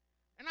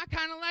 And I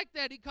kind of like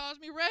that. He calls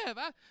me Rev.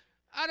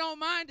 I don't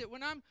mind it.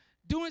 When I'm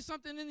doing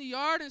something in the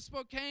yard in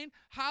Spokane,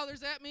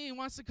 hollers at me and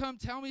wants to come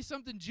tell me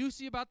something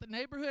juicy about the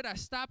neighborhood, I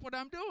stop what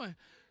I'm doing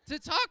to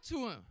talk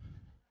to him.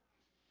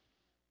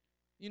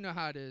 You know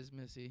how it is,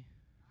 Missy.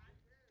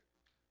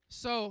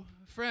 So,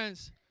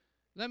 friends,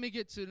 let me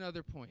get to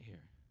another point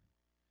here.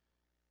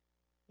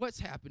 What's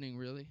happening,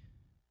 really?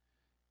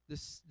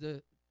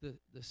 The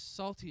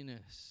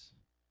saltiness.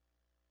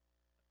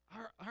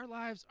 Our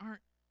lives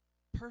aren't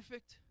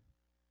perfect,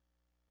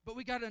 but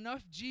we got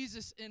enough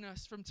Jesus in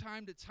us from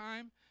time to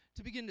time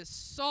to begin to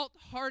salt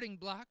Harding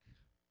Block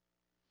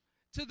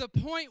to the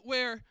point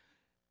where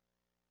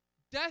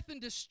death and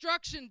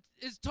destruction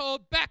is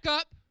told, back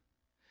up,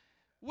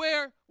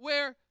 where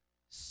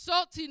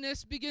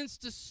saltiness begins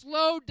to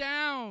slow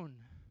down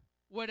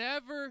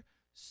whatever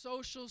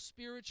social,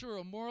 spiritual,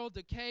 or moral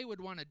decay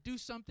would want to do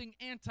something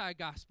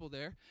anti-gospel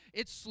there.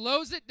 It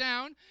slows it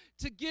down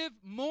to give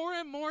more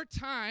and more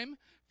time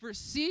for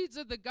seeds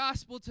of the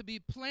gospel to be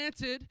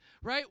planted,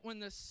 right? When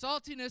the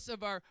saltiness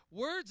of our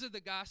words of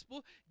the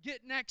gospel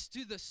get next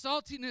to the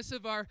saltiness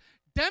of our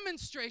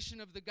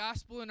demonstration of the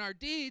gospel in our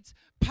deeds,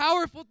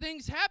 powerful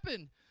things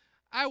happen.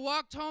 I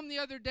walked home the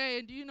other day,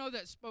 and do you know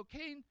that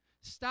Spokane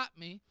stopped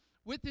me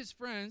with his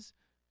friends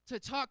to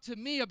talk to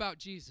me about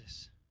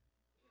Jesus?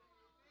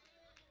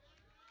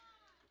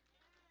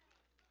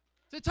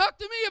 To talk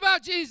to me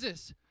about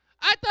Jesus.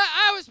 I thought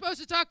I was supposed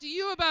to talk to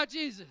you about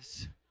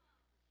Jesus.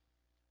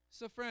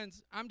 So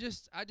friends,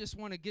 I just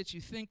want to get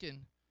you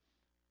thinking,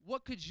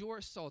 what could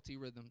your salty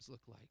rhythms look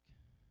like?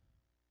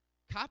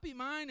 Copy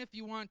mine if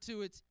you want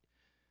to. It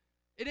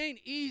ain't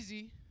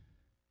easy,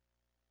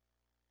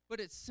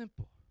 but it's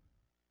simple.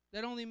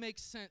 That only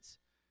makes sense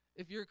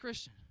if you're a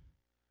Christian.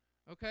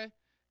 Okay?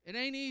 It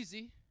ain't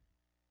easy,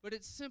 but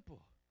it's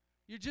simple.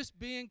 You're just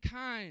being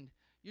kind.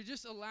 You're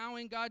just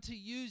allowing God to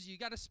use you. You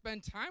got to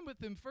spend time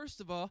with him, first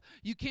of all.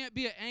 You can't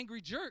be an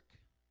angry jerk,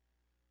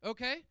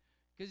 okay?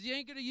 Because he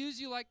ain't going to use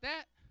you like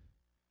that,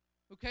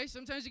 okay?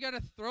 Sometimes you got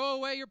to throw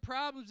away your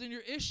problems and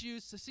your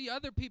issues to see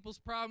other people's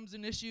problems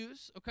and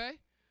issues, okay?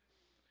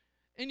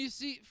 And you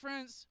see,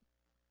 friends,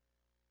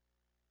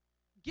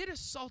 get a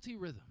salty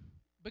rhythm,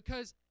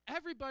 because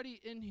everybody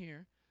in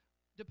here,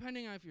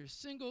 depending on if you're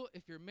single,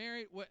 if you're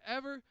married,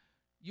 whatever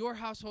your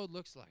household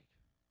looks like,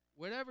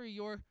 whatever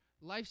your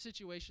life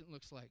situation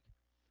looks like.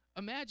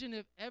 Imagine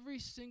if every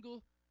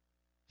single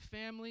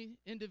family,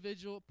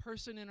 individual,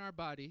 person in our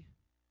body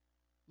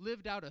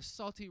lived out a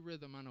salty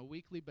rhythm on a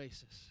weekly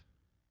basis.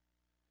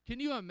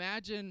 Can you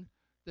imagine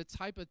the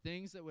type of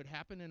things that would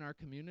happen in our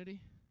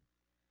community?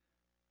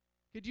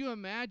 Could you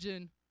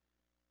imagine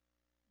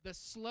the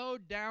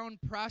slowed down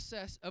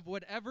process of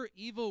whatever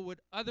evil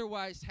would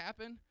otherwise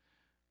happen?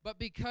 But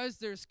because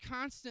there's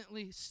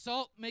constantly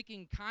salt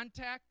making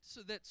contact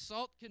so that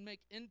salt can make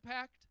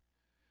impact,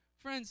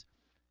 friends,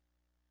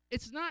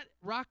 it's not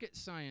rocket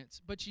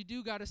science, but you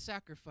do got to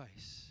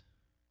sacrifice.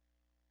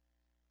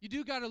 You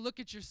do got to look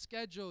at your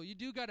schedule. You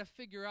do got to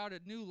figure out a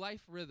new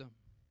life rhythm,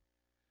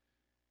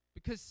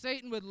 because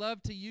Satan would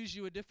love to use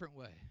you a different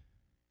way.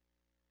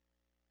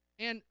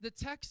 And the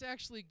text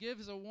actually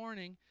gives a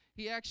warning.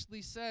 He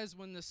actually says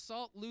when the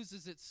salt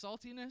loses its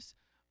saltiness,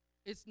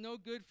 it's no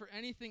good for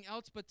anything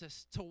else but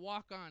to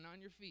walk on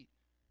your feet.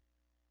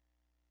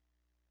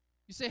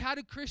 You say, how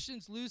do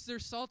Christians lose their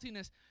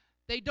saltiness?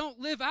 They don't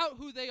live out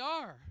who they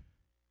are.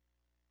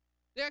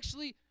 They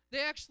actually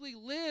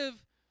live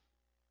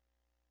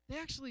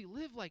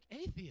like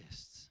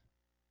atheists.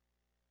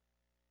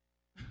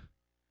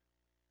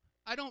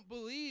 I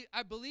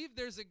believe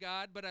there's a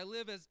God, but I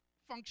live as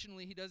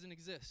functionally he doesn't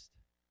exist.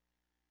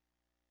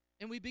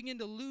 And we begin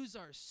to lose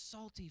our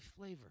salty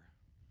flavor.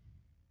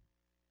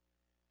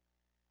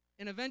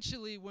 And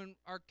eventually, when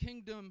our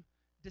kingdom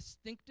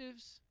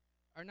distinctives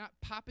are not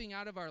popping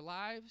out of our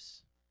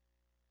lives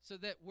so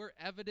that we're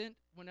evident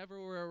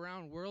whenever we're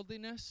around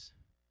worldliness,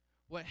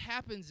 what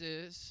happens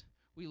is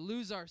we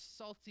lose our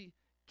salty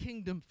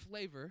kingdom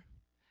flavor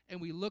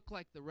and we look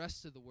like the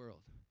rest of the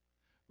world.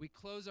 We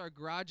close our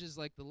garages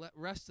like the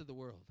rest of the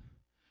world.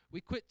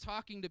 We quit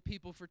talking to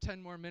people for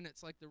 10 more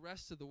minutes like the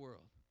rest of the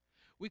world.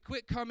 We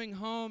quit coming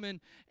home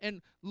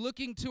and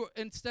looking to,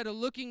 instead of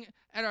looking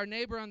at our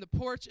neighbor on the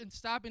porch and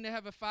stopping to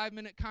have a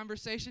 5-minute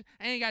conversation.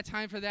 I ain't got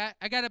time for that.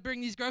 I got to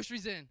bring these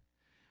groceries in.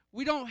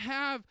 We don't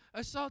have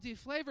a salty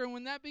flavor. And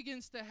when that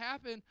begins to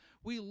happen,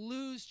 we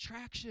lose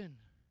traction.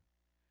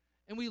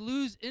 And we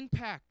lose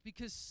impact,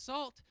 because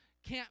salt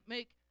can't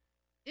make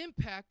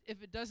impact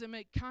if it doesn't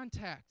make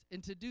contact.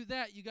 And to do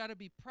that, you got to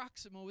be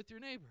proximal with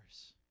your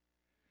neighbors.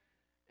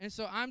 And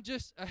so I'm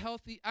just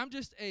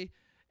a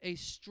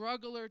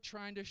struggler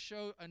trying to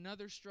show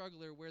another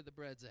struggler where the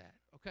bread's at.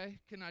 Okay?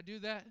 Can I do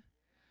that?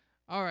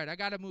 All right, I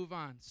got to move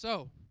on.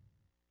 So,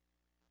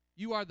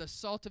 you are the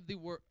salt of the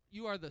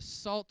you are the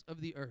salt of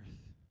the earth.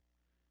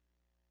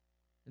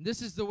 And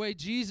this is the way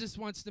Jesus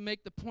wants to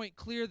make the point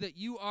clear, that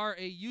you are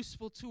a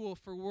useful tool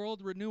for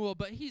world renewal,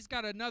 but he's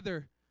got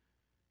another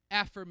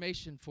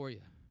affirmation for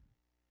you.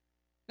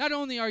 Not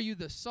only are you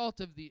the salt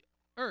of the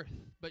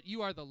earth, but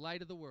you are the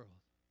light of the world.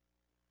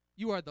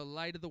 You are the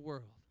light of the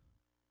world.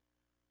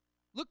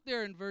 Look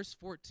there in verse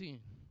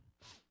 14.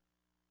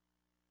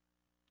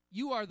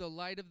 You are the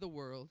light of the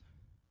world.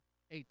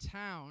 A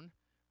town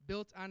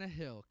built on a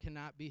hill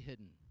cannot be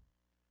hidden.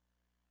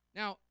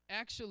 Now,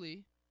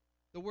 actually,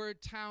 the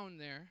word town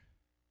there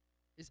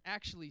is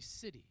actually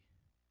city.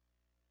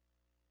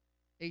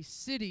 A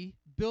city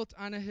built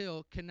on a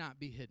hill cannot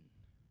be hidden.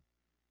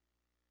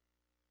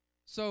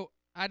 So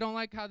I don't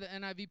like how the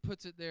NIV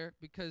puts it there,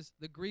 because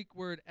the Greek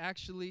word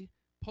actually,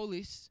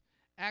 polis,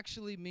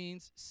 actually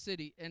means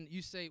city. And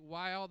you say,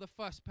 why all the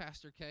fuss,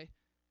 Pastor K?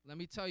 Let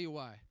me tell you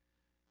why.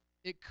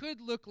 It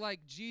could look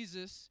like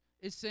Jesus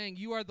is saying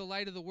you are the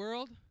light of the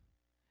world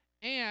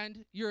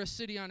and you're a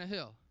city on a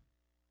hill.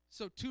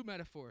 So 2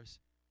 metaphors.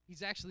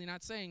 He's actually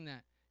not saying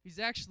that. He's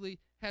actually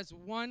has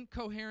one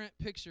coherent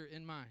picture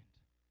in mind.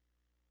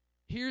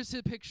 Here's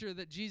the picture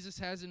that Jesus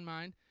has in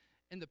mind,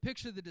 and the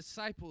picture the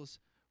disciples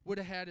would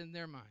have had in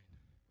their mind.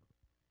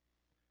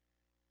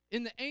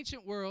 In the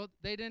ancient world,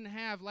 they didn't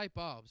have light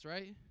bulbs,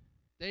 right?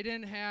 They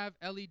didn't have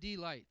LED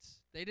lights.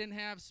 They didn't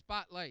have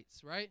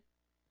spotlights, right?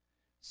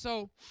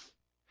 So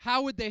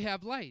how would they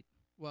have light?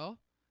 Well,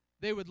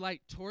 they would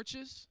light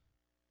torches.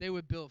 They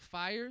would build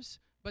fires,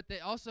 but they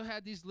also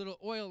had these little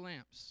oil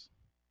lamps.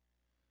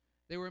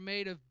 They were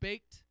made of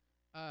baked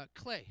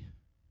clay,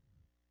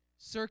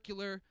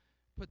 circular,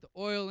 put the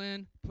oil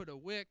in, put a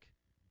wick.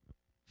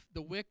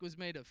 The wick was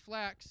made of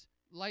flax.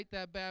 Light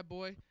that bad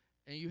boy,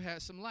 and you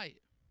had some light.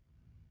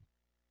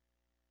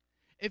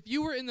 If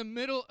you were in the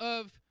middle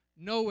of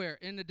nowhere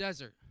in the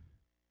desert,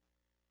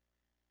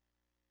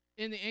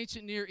 in the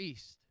ancient Near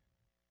East,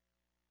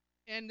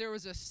 and there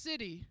was a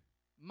city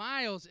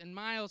miles and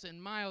miles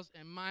and miles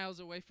and miles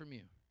away from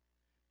you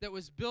that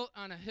was built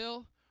on a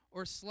hill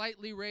or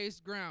slightly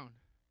raised ground,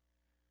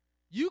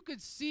 you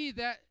could see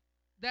that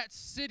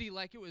city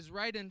like it was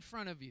right in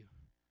front of you,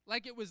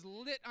 like it was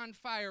lit on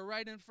fire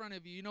right in front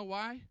of you. You know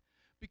why?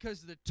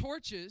 Because the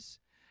torches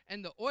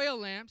and the oil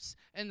lamps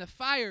and the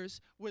fires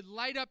would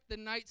light up the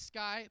night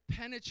sky,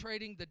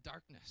 penetrating the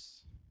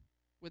darkness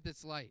with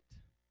its light.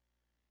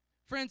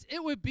 Friends,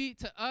 it would be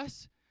to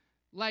us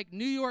like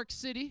New York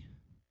City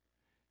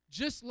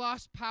just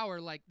lost power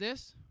like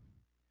this,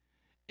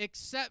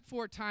 except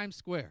for Times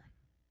Square.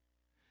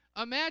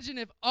 Imagine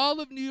if all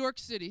of New York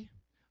City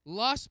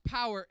lost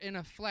power in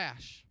a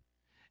flash,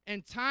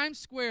 and Times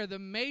Square, the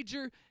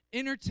major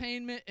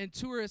entertainment and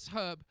tourist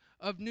hub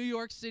of New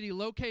York City,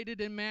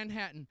 located in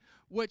Manhattan,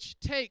 which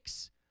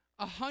takes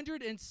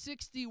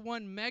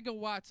 161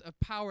 megawatts of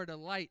power to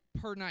light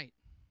per night.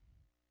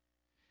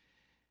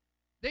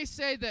 They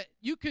say that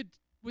you could,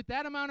 with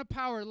that amount of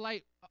power,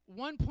 light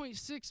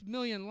 1.6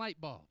 million light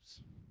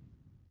bulbs.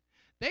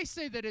 They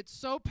say that it's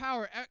so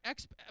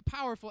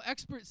powerful,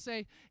 experts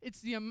say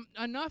it's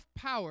enough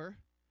power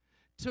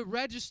to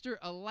register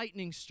a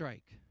lightning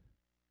strike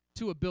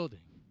to a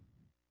building.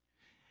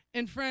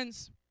 And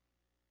friends,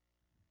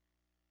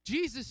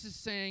 Jesus is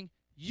saying,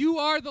 you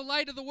are the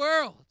light of the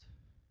world.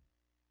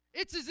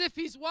 It's as if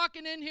he's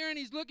walking in here and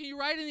he's looking you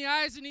right in the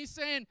eyes and he's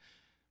saying,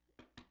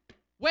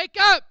 wake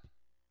up.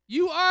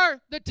 You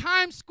are the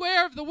Times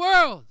Square of the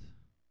world.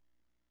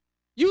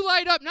 You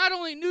light up not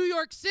only New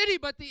York City,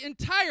 but the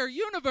entire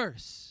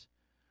universe.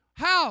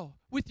 How?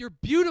 With your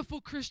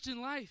beautiful Christian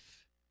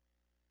life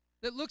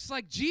that looks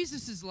like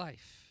Jesus'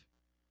 life.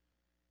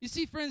 You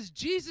see, friends,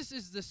 Jesus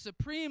is the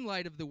supreme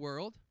light of the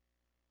world,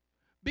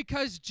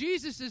 because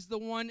Jesus is the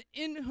one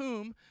in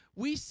whom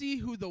we see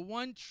who the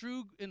one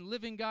true and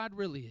living God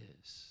really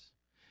is.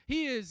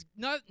 He is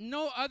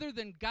no other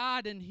than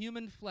God in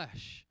human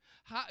flesh.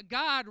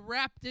 God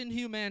wrapped in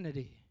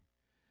humanity.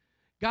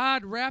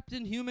 God wrapped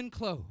in human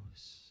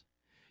clothes.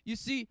 You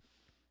see,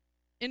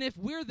 and if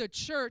we're the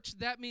church,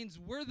 that means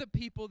we're the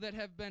people that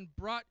have been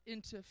brought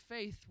into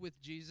faith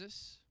with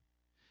Jesus,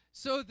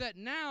 so that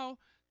now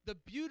the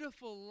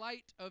beautiful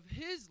light of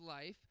his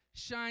life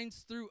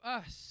shines through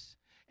us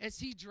as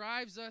he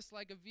drives us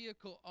like a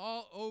vehicle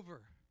all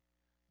over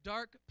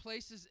dark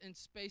places and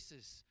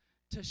spaces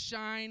to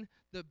shine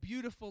the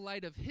beautiful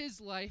light of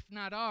his life,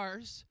 not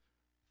ours,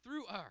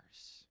 through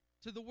ours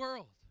to the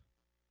world.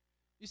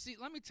 You see,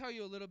 let me tell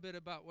you a little bit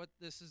about what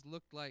this has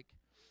looked like.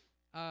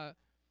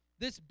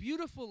 This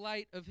beautiful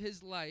light of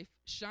his life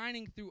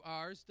shining through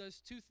ours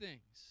does two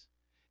things.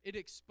 It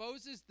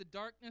exposes the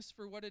darkness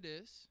for what it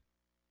is,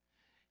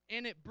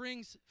 and it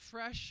brings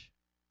fresh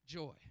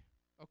joy.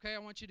 Okay, I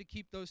want you to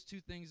keep those two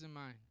things in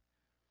mind.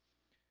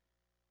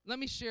 Let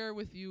me share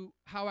with you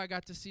how I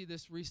got to see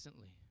this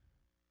recently.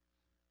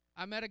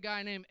 I met a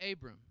guy named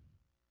Abram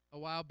a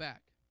while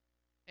back.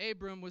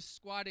 Abram was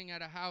squatting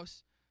at a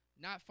house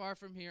not far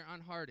from here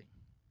on Harding.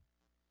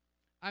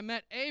 I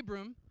met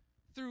Abram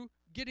through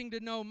getting to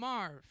know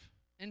Marv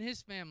and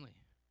his family.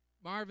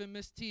 Marv and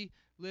Miss T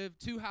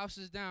lived 2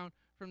 houses down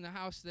from the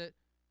house that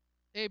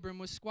Abram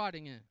was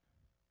squatting in.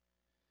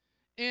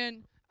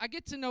 And I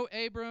get to know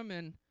Abram,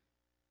 and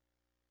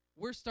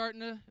we're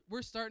starting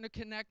to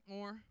connect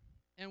more.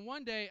 And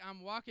one day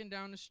I'm walking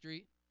down the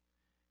street.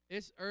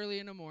 It's early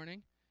in the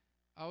morning.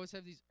 I always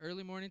have these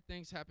early morning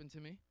things happen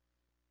to me.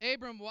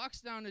 Abram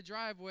walks down the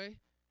driveway.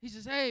 He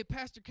says, "Hey,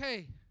 Pastor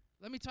K,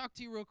 let me talk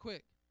to you real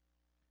quick."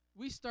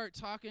 We start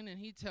talking, and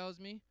he tells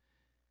me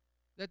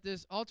that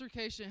this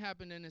altercation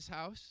happened in his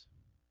house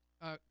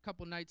a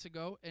couple nights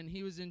ago, and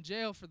he was in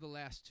jail for the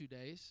last 2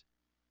 days.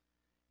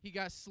 He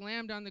got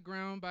slammed on the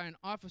ground by an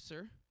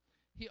officer.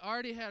 He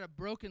already had a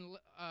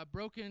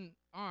broken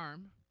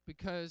arm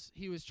because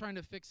he was trying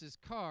to fix his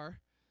car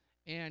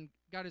and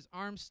got his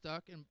arm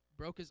stuck and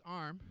broke his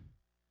arm.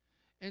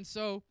 And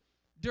so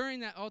during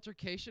that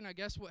altercation, I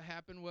guess what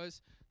happened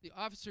was the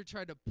officer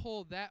tried to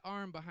pull that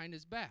arm behind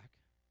his back.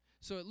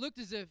 So it looked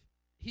as if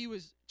he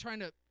was trying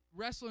to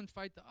wrestle and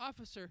fight the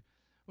officer,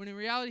 when in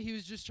reality he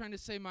was just trying to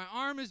say, "My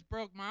arm is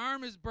broke, my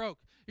arm is broke.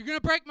 You're going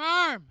to break my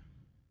arm."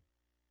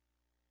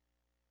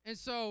 And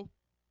so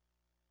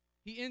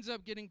he ends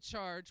up getting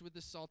charged with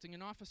assaulting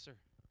an officer.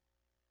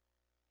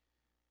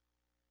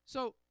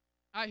 So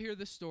I hear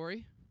this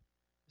story.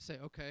 I say,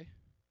 okay,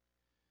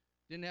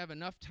 didn't have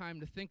enough time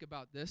to think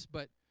about this,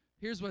 but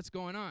here's what's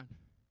going on.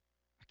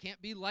 I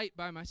can't be light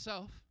by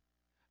myself.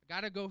 I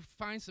got to go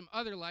find some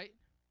other light.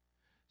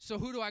 So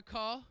who do I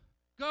call?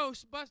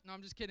 Ghostbusters. No,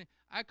 I'm just kidding.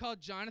 I call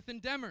Jonathan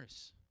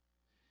Demers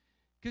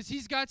because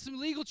he's got some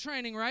legal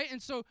training, right?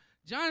 And so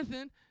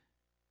Jonathan,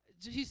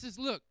 he says,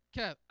 "Look,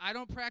 Kev, I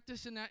don't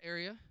practice in that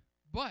area,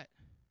 but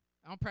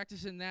I don't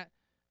practice in that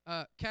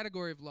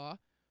category of law,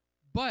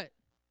 but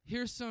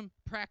here's some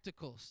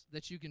practicals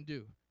that you can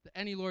do that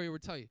any lawyer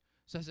would tell you."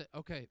 So I said,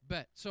 okay,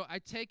 bet. So I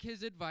take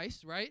his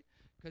advice, right?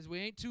 Because we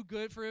ain't too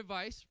good for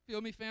advice. Feel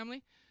me,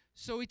 family?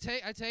 So I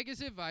take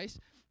his advice,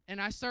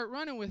 and I start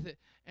running with it.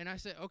 And I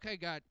said, okay,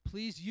 God,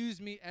 please use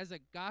me as a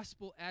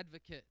gospel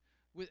advocate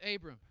with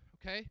Abram,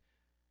 okay?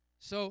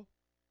 So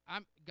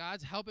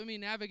God's helping me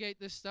navigate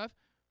this stuff.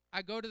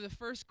 I go to the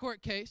first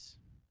court case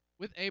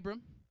with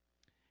Abram,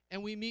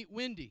 and we meet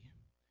Wendy,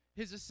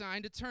 his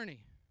assigned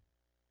attorney.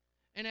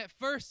 And at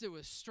first, it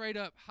was straight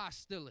up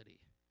hostility.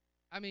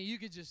 I mean, you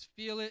could just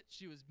feel it.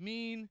 She was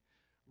mean,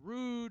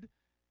 rude.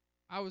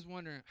 I was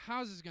wondering,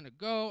 how's this going to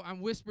go?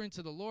 I'm whispering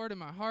to the Lord in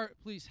my heart,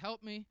 please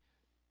help me.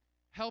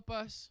 Help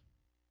us.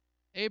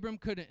 Abram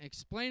couldn't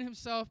explain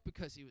himself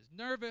because he was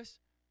nervous.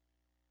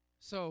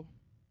 So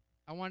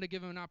I wanted to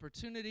give him an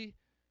opportunity.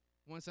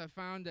 Once I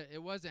found that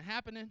it wasn't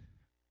happening,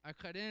 I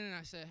cut in and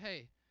I said,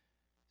 "Hey,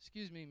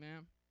 excuse me,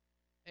 ma'am.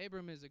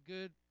 Abram is a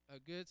good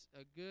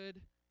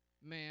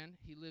man.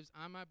 He lives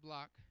on my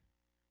block.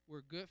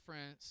 We're good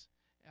friends.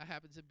 I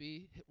happen to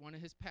be one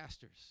of his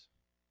pastors.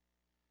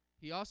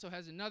 He also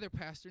has another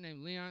pastor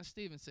named Leon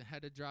Stevenson."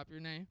 Had to drop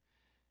your name.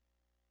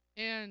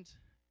 And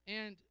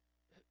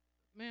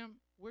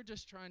ma'am, we're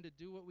just trying to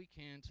do what we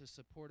can to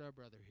support our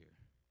brother here,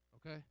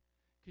 okay?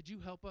 Could you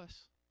help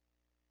us?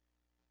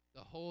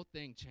 The whole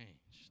thing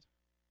changed.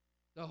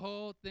 The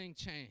whole thing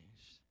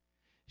changed.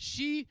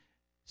 She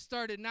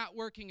started not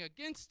working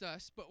against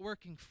us, but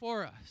working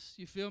for us.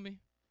 You feel me?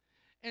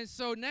 And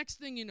so next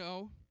thing you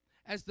know,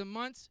 as the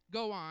months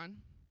go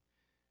on,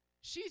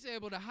 she's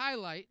able to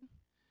highlight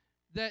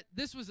that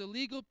this was a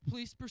legal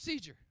police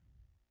procedure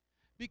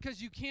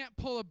because you can't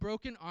pull a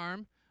broken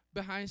arm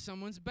behind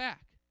someone's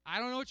back. I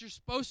don't know what you're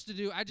supposed to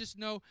do. I just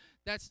know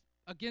that's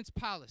against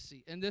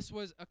policy. And this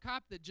was a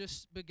cop that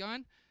just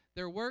begun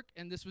their work,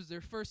 and this was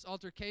their first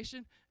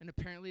altercation, and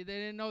apparently they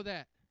didn't know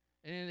that.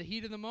 And in the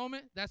heat of the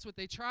moment, that's what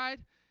they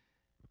tried.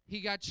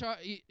 He got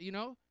charged,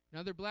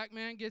 another black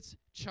man gets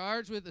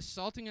charged with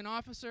assaulting an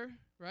officer,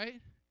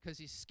 right? Because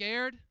he's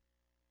scared.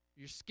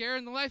 You're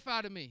scaring the life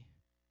out of me.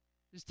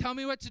 Just tell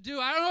me what to do.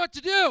 I don't know what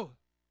to do.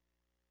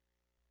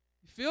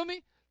 You feel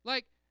me?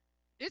 Like,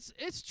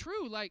 it's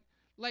true. Like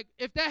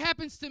if that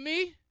happens to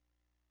me,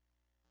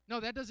 no,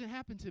 that doesn't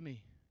happen to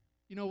me.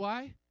 You know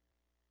why?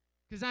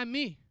 Because I'm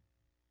me.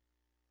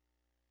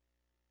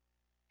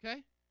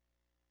 Okay?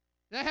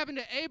 That happened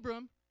to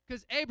Abram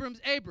because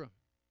Abram's Abram.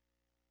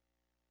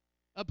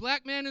 A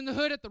black man in the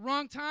hood at the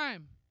wrong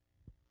time.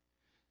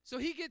 So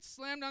he gets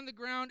slammed on the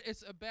ground.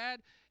 It's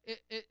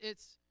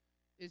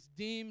is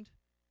deemed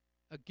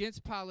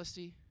against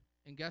policy,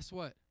 and guess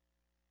what?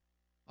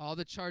 All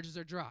the charges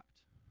are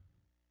dropped.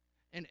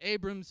 And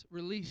Abram's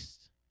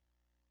released.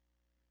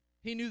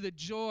 He knew the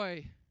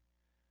joy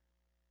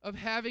of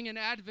having an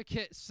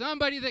advocate,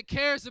 somebody that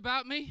cares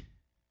about me,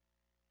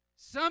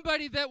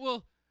 somebody that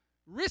will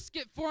risk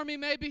it for me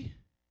maybe,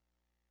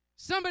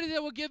 somebody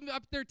that will give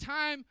up their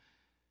time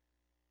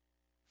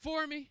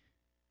for me,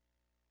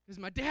 because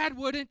my dad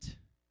wouldn't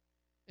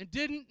and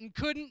didn't and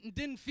couldn't and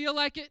didn't feel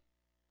like it.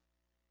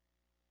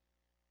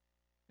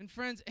 And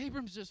friends,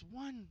 Abram's just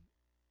one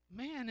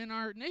man in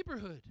our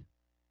neighborhood.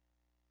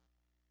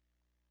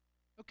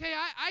 Okay,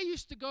 I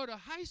used to go to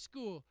high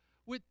school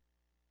with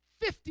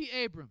 50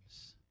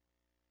 Abrams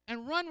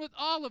and run with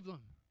all of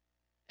them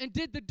and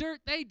did the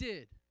dirt they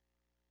did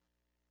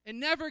and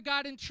never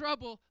got in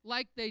trouble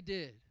like they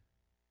did,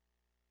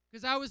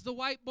 because I was the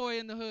white boy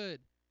in the hood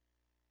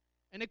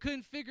and they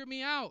couldn't figure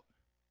me out.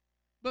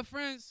 But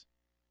friends,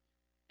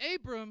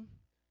 Abram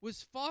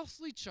was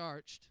falsely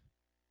charged,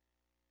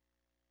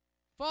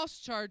 false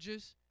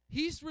charges.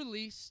 He's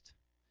released.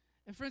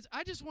 And friends,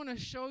 I just want to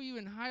show you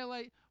and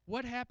highlight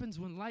what happens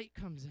when light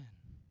comes in.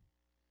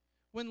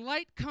 When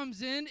light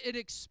comes in, it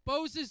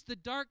exposes the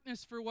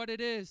darkness for what it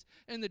is.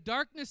 And the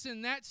darkness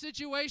in that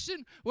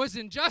situation was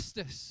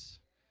injustice.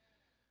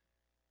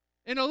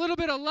 And a little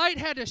bit of light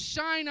had to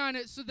shine on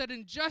it so that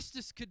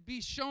injustice could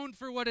be shown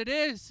for what it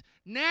is.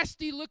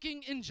 Nasty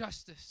looking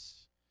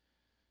injustice.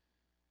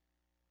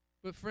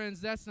 But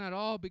friends, that's not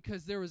all,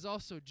 because there was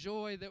also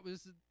joy that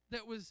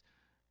was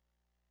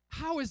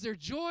how is there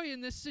joy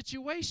in this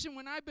situation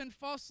when I've been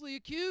falsely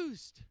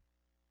accused?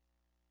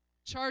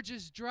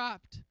 Charges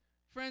dropped.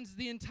 Friends,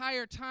 the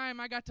entire time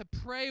I got to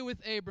pray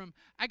with Abram.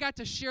 I got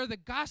to share the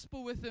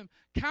gospel with him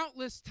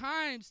countless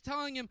times,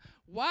 telling him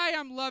why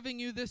I'm loving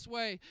you this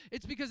way.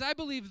 It's because I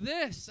believe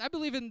this. I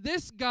believe in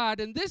this God,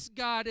 and this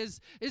God is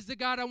the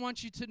God I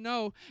want you to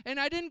know. And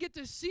I didn't get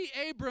to see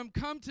Abram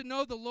come to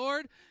know the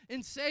Lord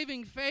in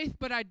saving faith,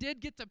 but I did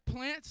get to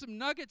plant some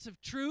nuggets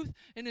of truth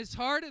in his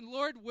heart, and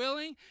Lord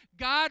willing,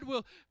 God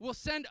will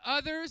send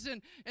others,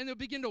 and they'll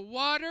begin to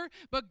water,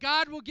 but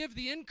God will give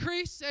the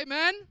increase.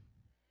 Amen?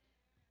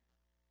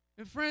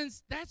 And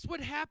friends, that's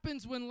what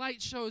happens when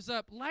light shows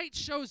up. Light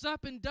shows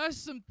up and does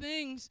some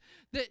things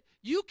that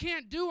you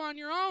can't do on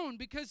your own,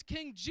 because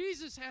King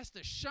Jesus has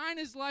to shine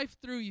his life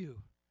through you.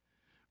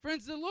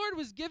 Friends, the Lord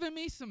was giving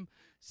me some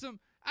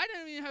I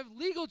didn't even have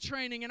legal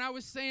training, and I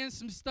was saying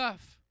some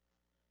stuff,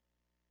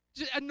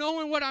 just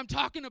knowing what I'm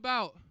talking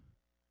about.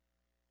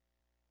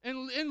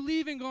 And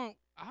leaving going,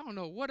 I don't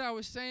know what I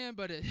was saying,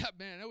 but it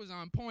was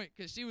on point,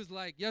 because she was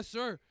like, yes,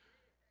 sir.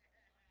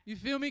 You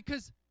feel me?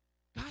 Because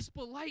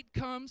gospel light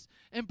comes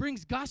and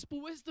brings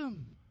gospel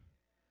wisdom.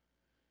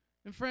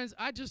 And friends,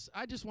 I just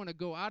want to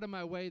go out of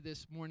my way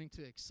this morning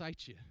to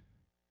excite you,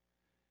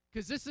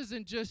 because this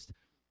isn't just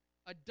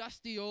a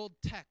dusty old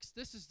text.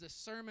 This is the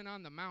Sermon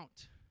on the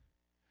Mount,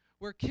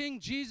 where King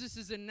Jesus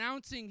is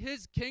announcing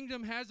his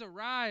kingdom has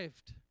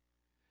arrived,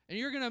 and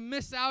you're going to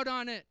miss out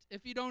on it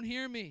if you don't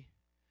hear me.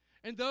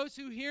 And those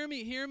who hear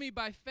me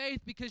by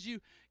faith, because you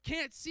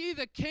can't see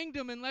the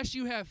kingdom unless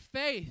you have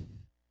faith.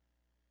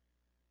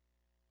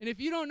 And if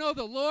you don't know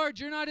the Lord,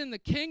 you're not in the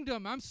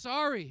kingdom. I'm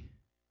sorry.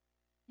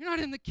 You're not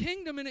in the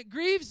kingdom, and it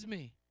grieves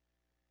me.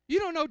 You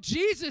don't know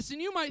Jesus,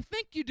 and you might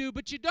think you do,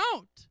 but you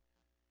don't.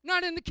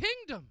 Not in the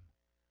kingdom.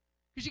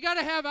 Because you got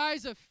to have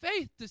eyes of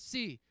faith to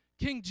see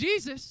King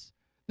Jesus,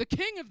 the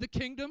King of the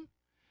kingdom,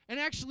 and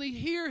actually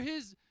hear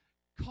his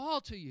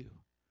call to you.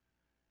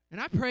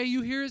 And I pray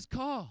you hear his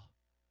call.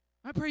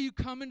 I pray you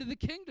come into the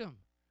kingdom.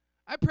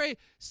 I pray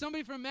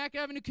somebody from Mack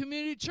Avenue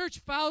Community Church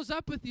follows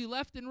up with you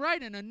left and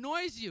right and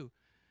annoys you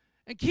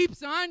and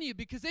keeps on you,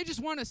 because they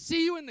just want to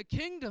see you in the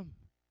kingdom.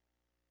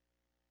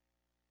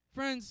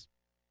 Friends,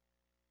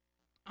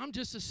 I'm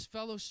just a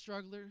fellow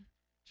struggler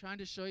trying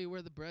to show you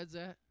where the bread's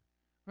at,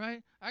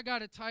 right? I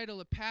got a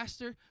title of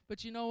pastor,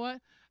 but you know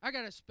what? I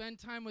got to spend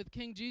time with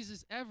King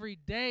Jesus every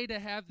day to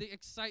have the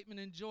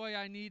excitement and joy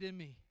I need in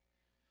me.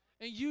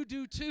 And you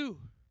do too.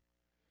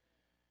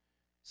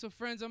 So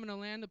friends, I'm going to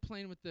land the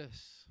plane with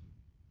this.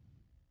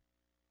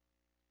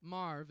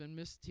 Marv and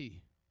Miss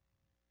T.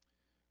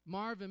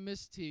 Marv and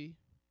Miss T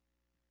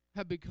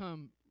have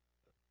become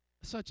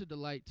such a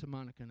delight to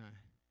Monica and I.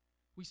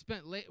 We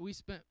spent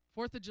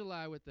 4th of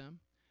July with them,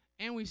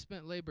 and we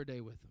spent Labor Day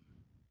with them.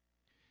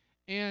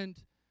 And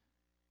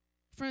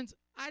friends,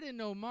 I didn't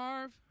know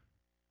Marv.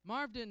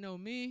 Marv didn't know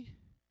me.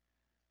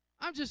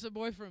 I'm just a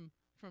boy from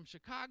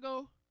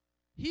Chicago.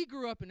 He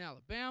grew up in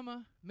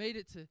Alabama, made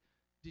it to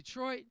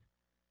Detroit.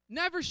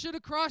 Never should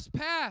have crossed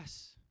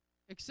paths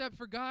except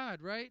for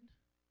God, right?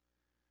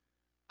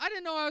 I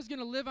didn't know I was going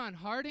to live on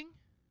Harding.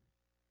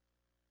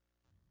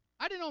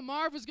 I didn't know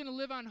Marv was going to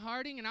live on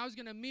Harding, and I was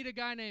going to meet a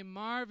guy named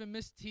Marv and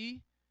Miss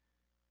T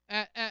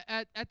at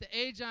the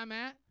age I'm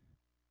at,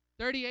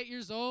 38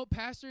 years old,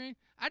 pastoring.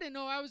 I didn't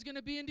know I was going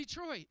to be in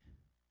Detroit.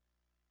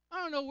 I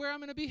don't know where I'm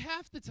going to be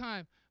half the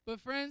time. But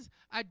friends,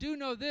 I do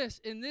know this.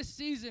 In this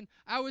season,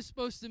 I was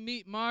supposed to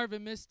meet Marv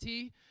and Miss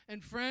T.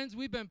 And friends,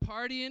 we've been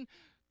partying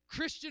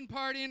Christian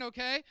partying,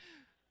 okay?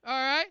 All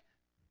right?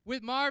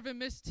 With Marv and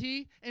Miss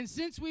T. And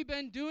since we've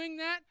been doing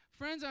that,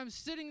 friends, I'm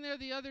sitting there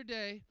the other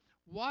day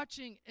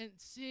watching and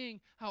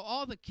seeing how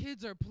all the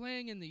kids are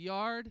playing in the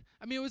yard.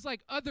 I mean, it was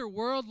like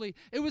otherworldly.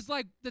 It was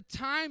like the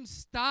time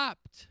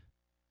stopped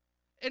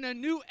in a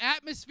new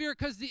atmosphere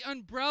because the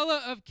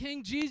umbrella of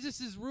King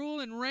Jesus' rule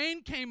and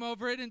reign came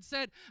over it and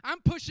said, I'm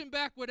pushing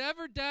back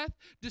whatever death,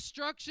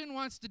 destruction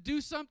wants to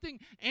do something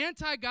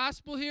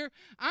anti-gospel here.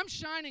 I'm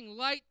shining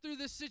light through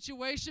this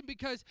situation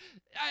because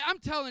I'm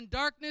telling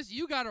darkness,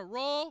 you got to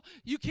roll.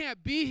 You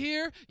can't be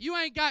here. You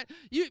ain't got,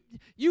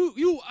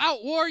 you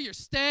outwar your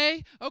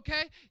stay,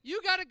 okay? You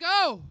got to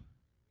go.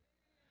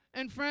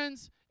 And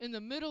friends, in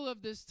the middle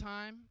of this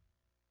time,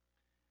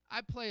 I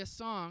play a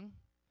song.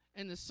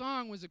 And the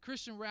song was a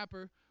Christian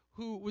rapper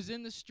who was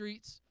in the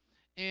streets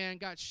and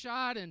got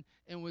shot and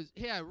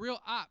he had real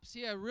ops.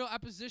 He had real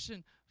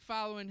opposition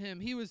following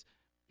him. He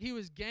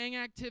was gang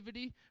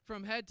activity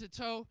from head to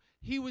toe.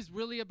 He was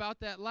really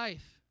about that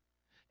life.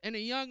 And a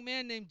young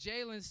man named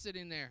Jalen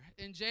sitting there.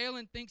 And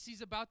Jalen thinks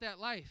he's about that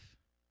life.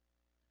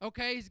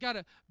 Okay, he's got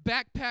a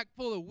backpack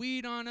full of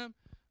weed on him.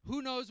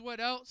 Who knows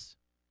what else?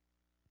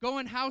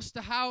 Going house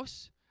to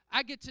house.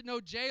 I get to know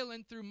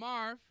Jalen through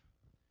Marv.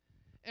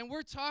 And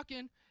we're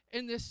talking.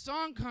 And this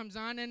song comes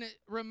on, and it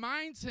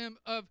reminds him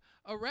of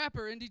a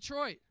rapper in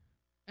Detroit.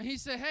 And he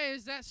said, hey,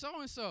 is that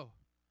so-and-so?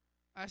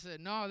 I said,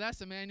 no, that's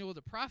Emmanuel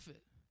the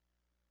Prophet.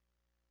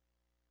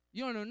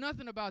 You don't know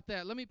nothing about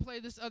that. Let me play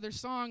this other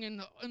song.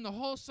 And in the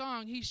whole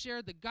song, he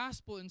shared the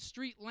gospel in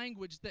street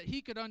language that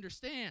he could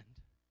understand.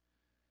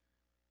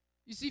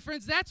 You see,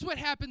 friends, that's what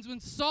happens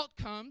when salt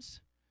comes.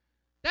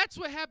 That's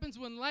what happens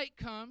when light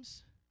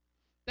comes.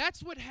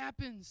 That's what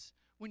happens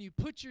when you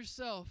put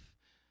yourself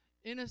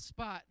in a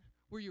spot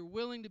where you're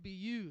willing to be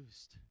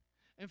used.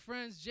 And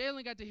friends,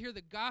 Jalen got to hear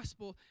the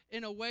gospel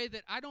in a way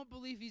that I don't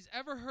believe he's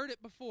ever heard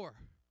it before.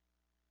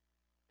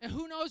 And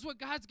who knows what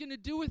God's going to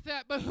do with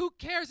that, but who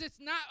cares? It's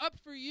not up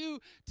for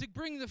you to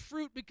bring the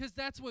fruit because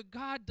that's what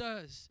God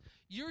does.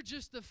 You're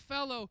just a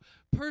fellow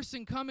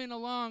person coming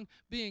along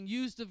being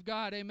used of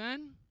God,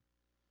 amen?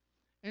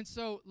 And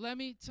so let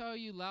me tell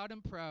you loud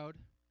and proud,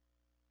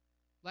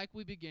 like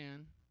we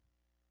began,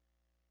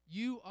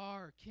 you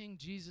are King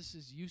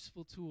Jesus'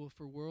 useful tool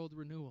for world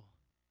renewal.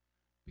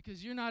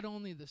 Because you're not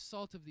only the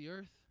salt of the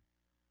earth,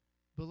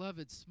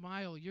 beloved,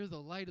 smile, you're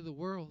the light of the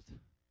world.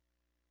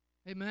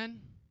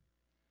 Amen?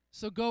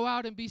 So go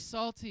out and be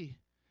salty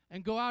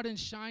and go out and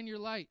shine your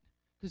light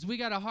because we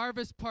got a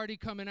harvest party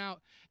coming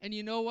out. And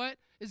you know what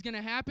is going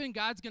to happen?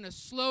 God's going to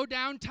slow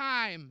down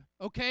time,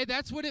 okay?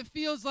 That's what it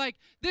feels like.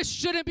 This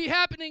shouldn't be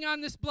happening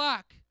on this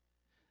block.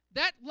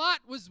 That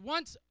lot was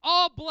once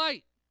all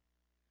blight.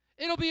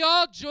 It'll be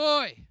all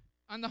joy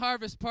on the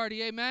harvest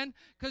party, amen?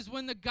 Because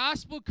when the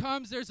gospel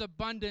comes, there's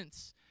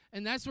abundance.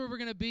 And that's where we're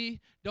going to be.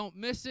 Don't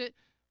miss it.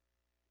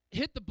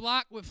 Hit the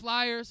block with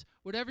flyers.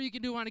 Whatever you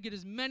can do, want to get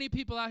as many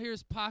people out here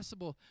as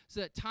possible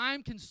so that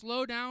time can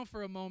slow down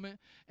for a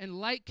moment and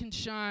light can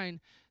shine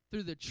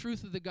through the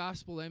truth of the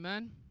gospel,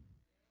 amen?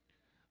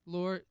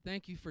 Lord,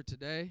 thank you for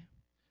today.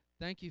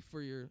 Thank you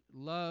for your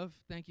love.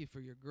 Thank you for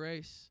your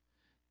grace.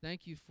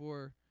 Thank you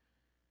for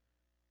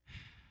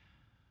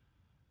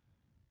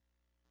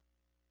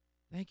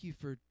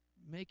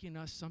making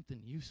us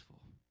something useful.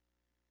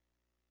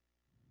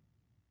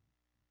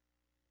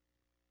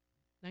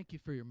 Thank you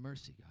for your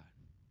mercy, God.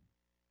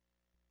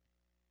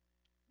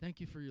 Thank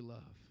you for your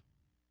love.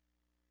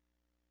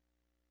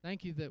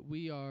 Thank you that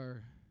we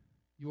are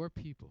your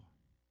people.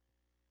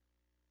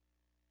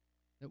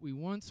 That we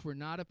once were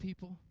not a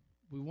people.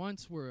 We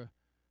once were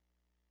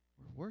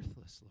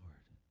worthless, Lord.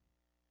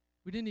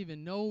 We didn't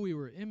even know we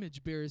were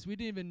image bearers. We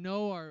didn't even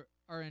know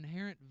our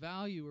inherent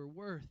value or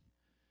worth.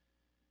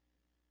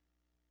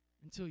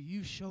 Until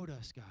you showed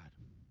us, God.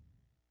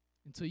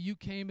 Until you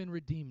came and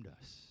redeemed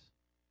us.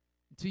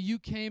 Until you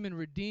came and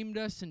redeemed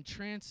us and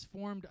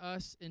transformed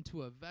us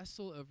into a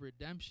vessel of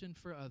redemption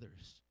for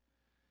others.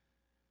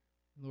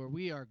 Lord,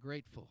 we are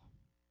grateful.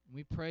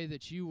 We pray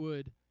that you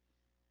would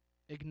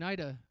ignite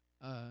a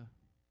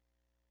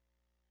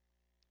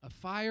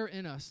fire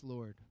in us,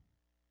 Lord,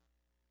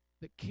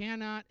 that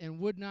cannot and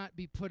would not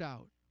be put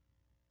out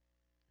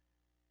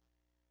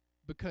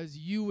because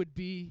you would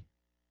be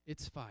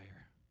its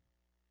fire.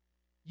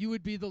 You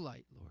would be the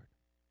light, Lord.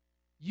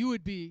 You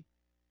would be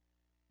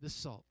the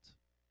salt.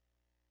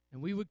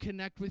 And we would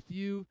connect with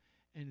you,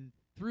 and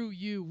through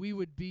you, we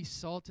would be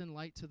salt and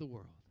light to the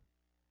world.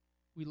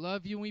 We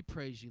love you and we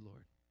praise you,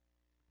 Lord.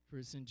 For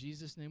it's in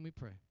Jesus' name we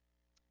pray.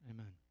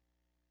 Amen.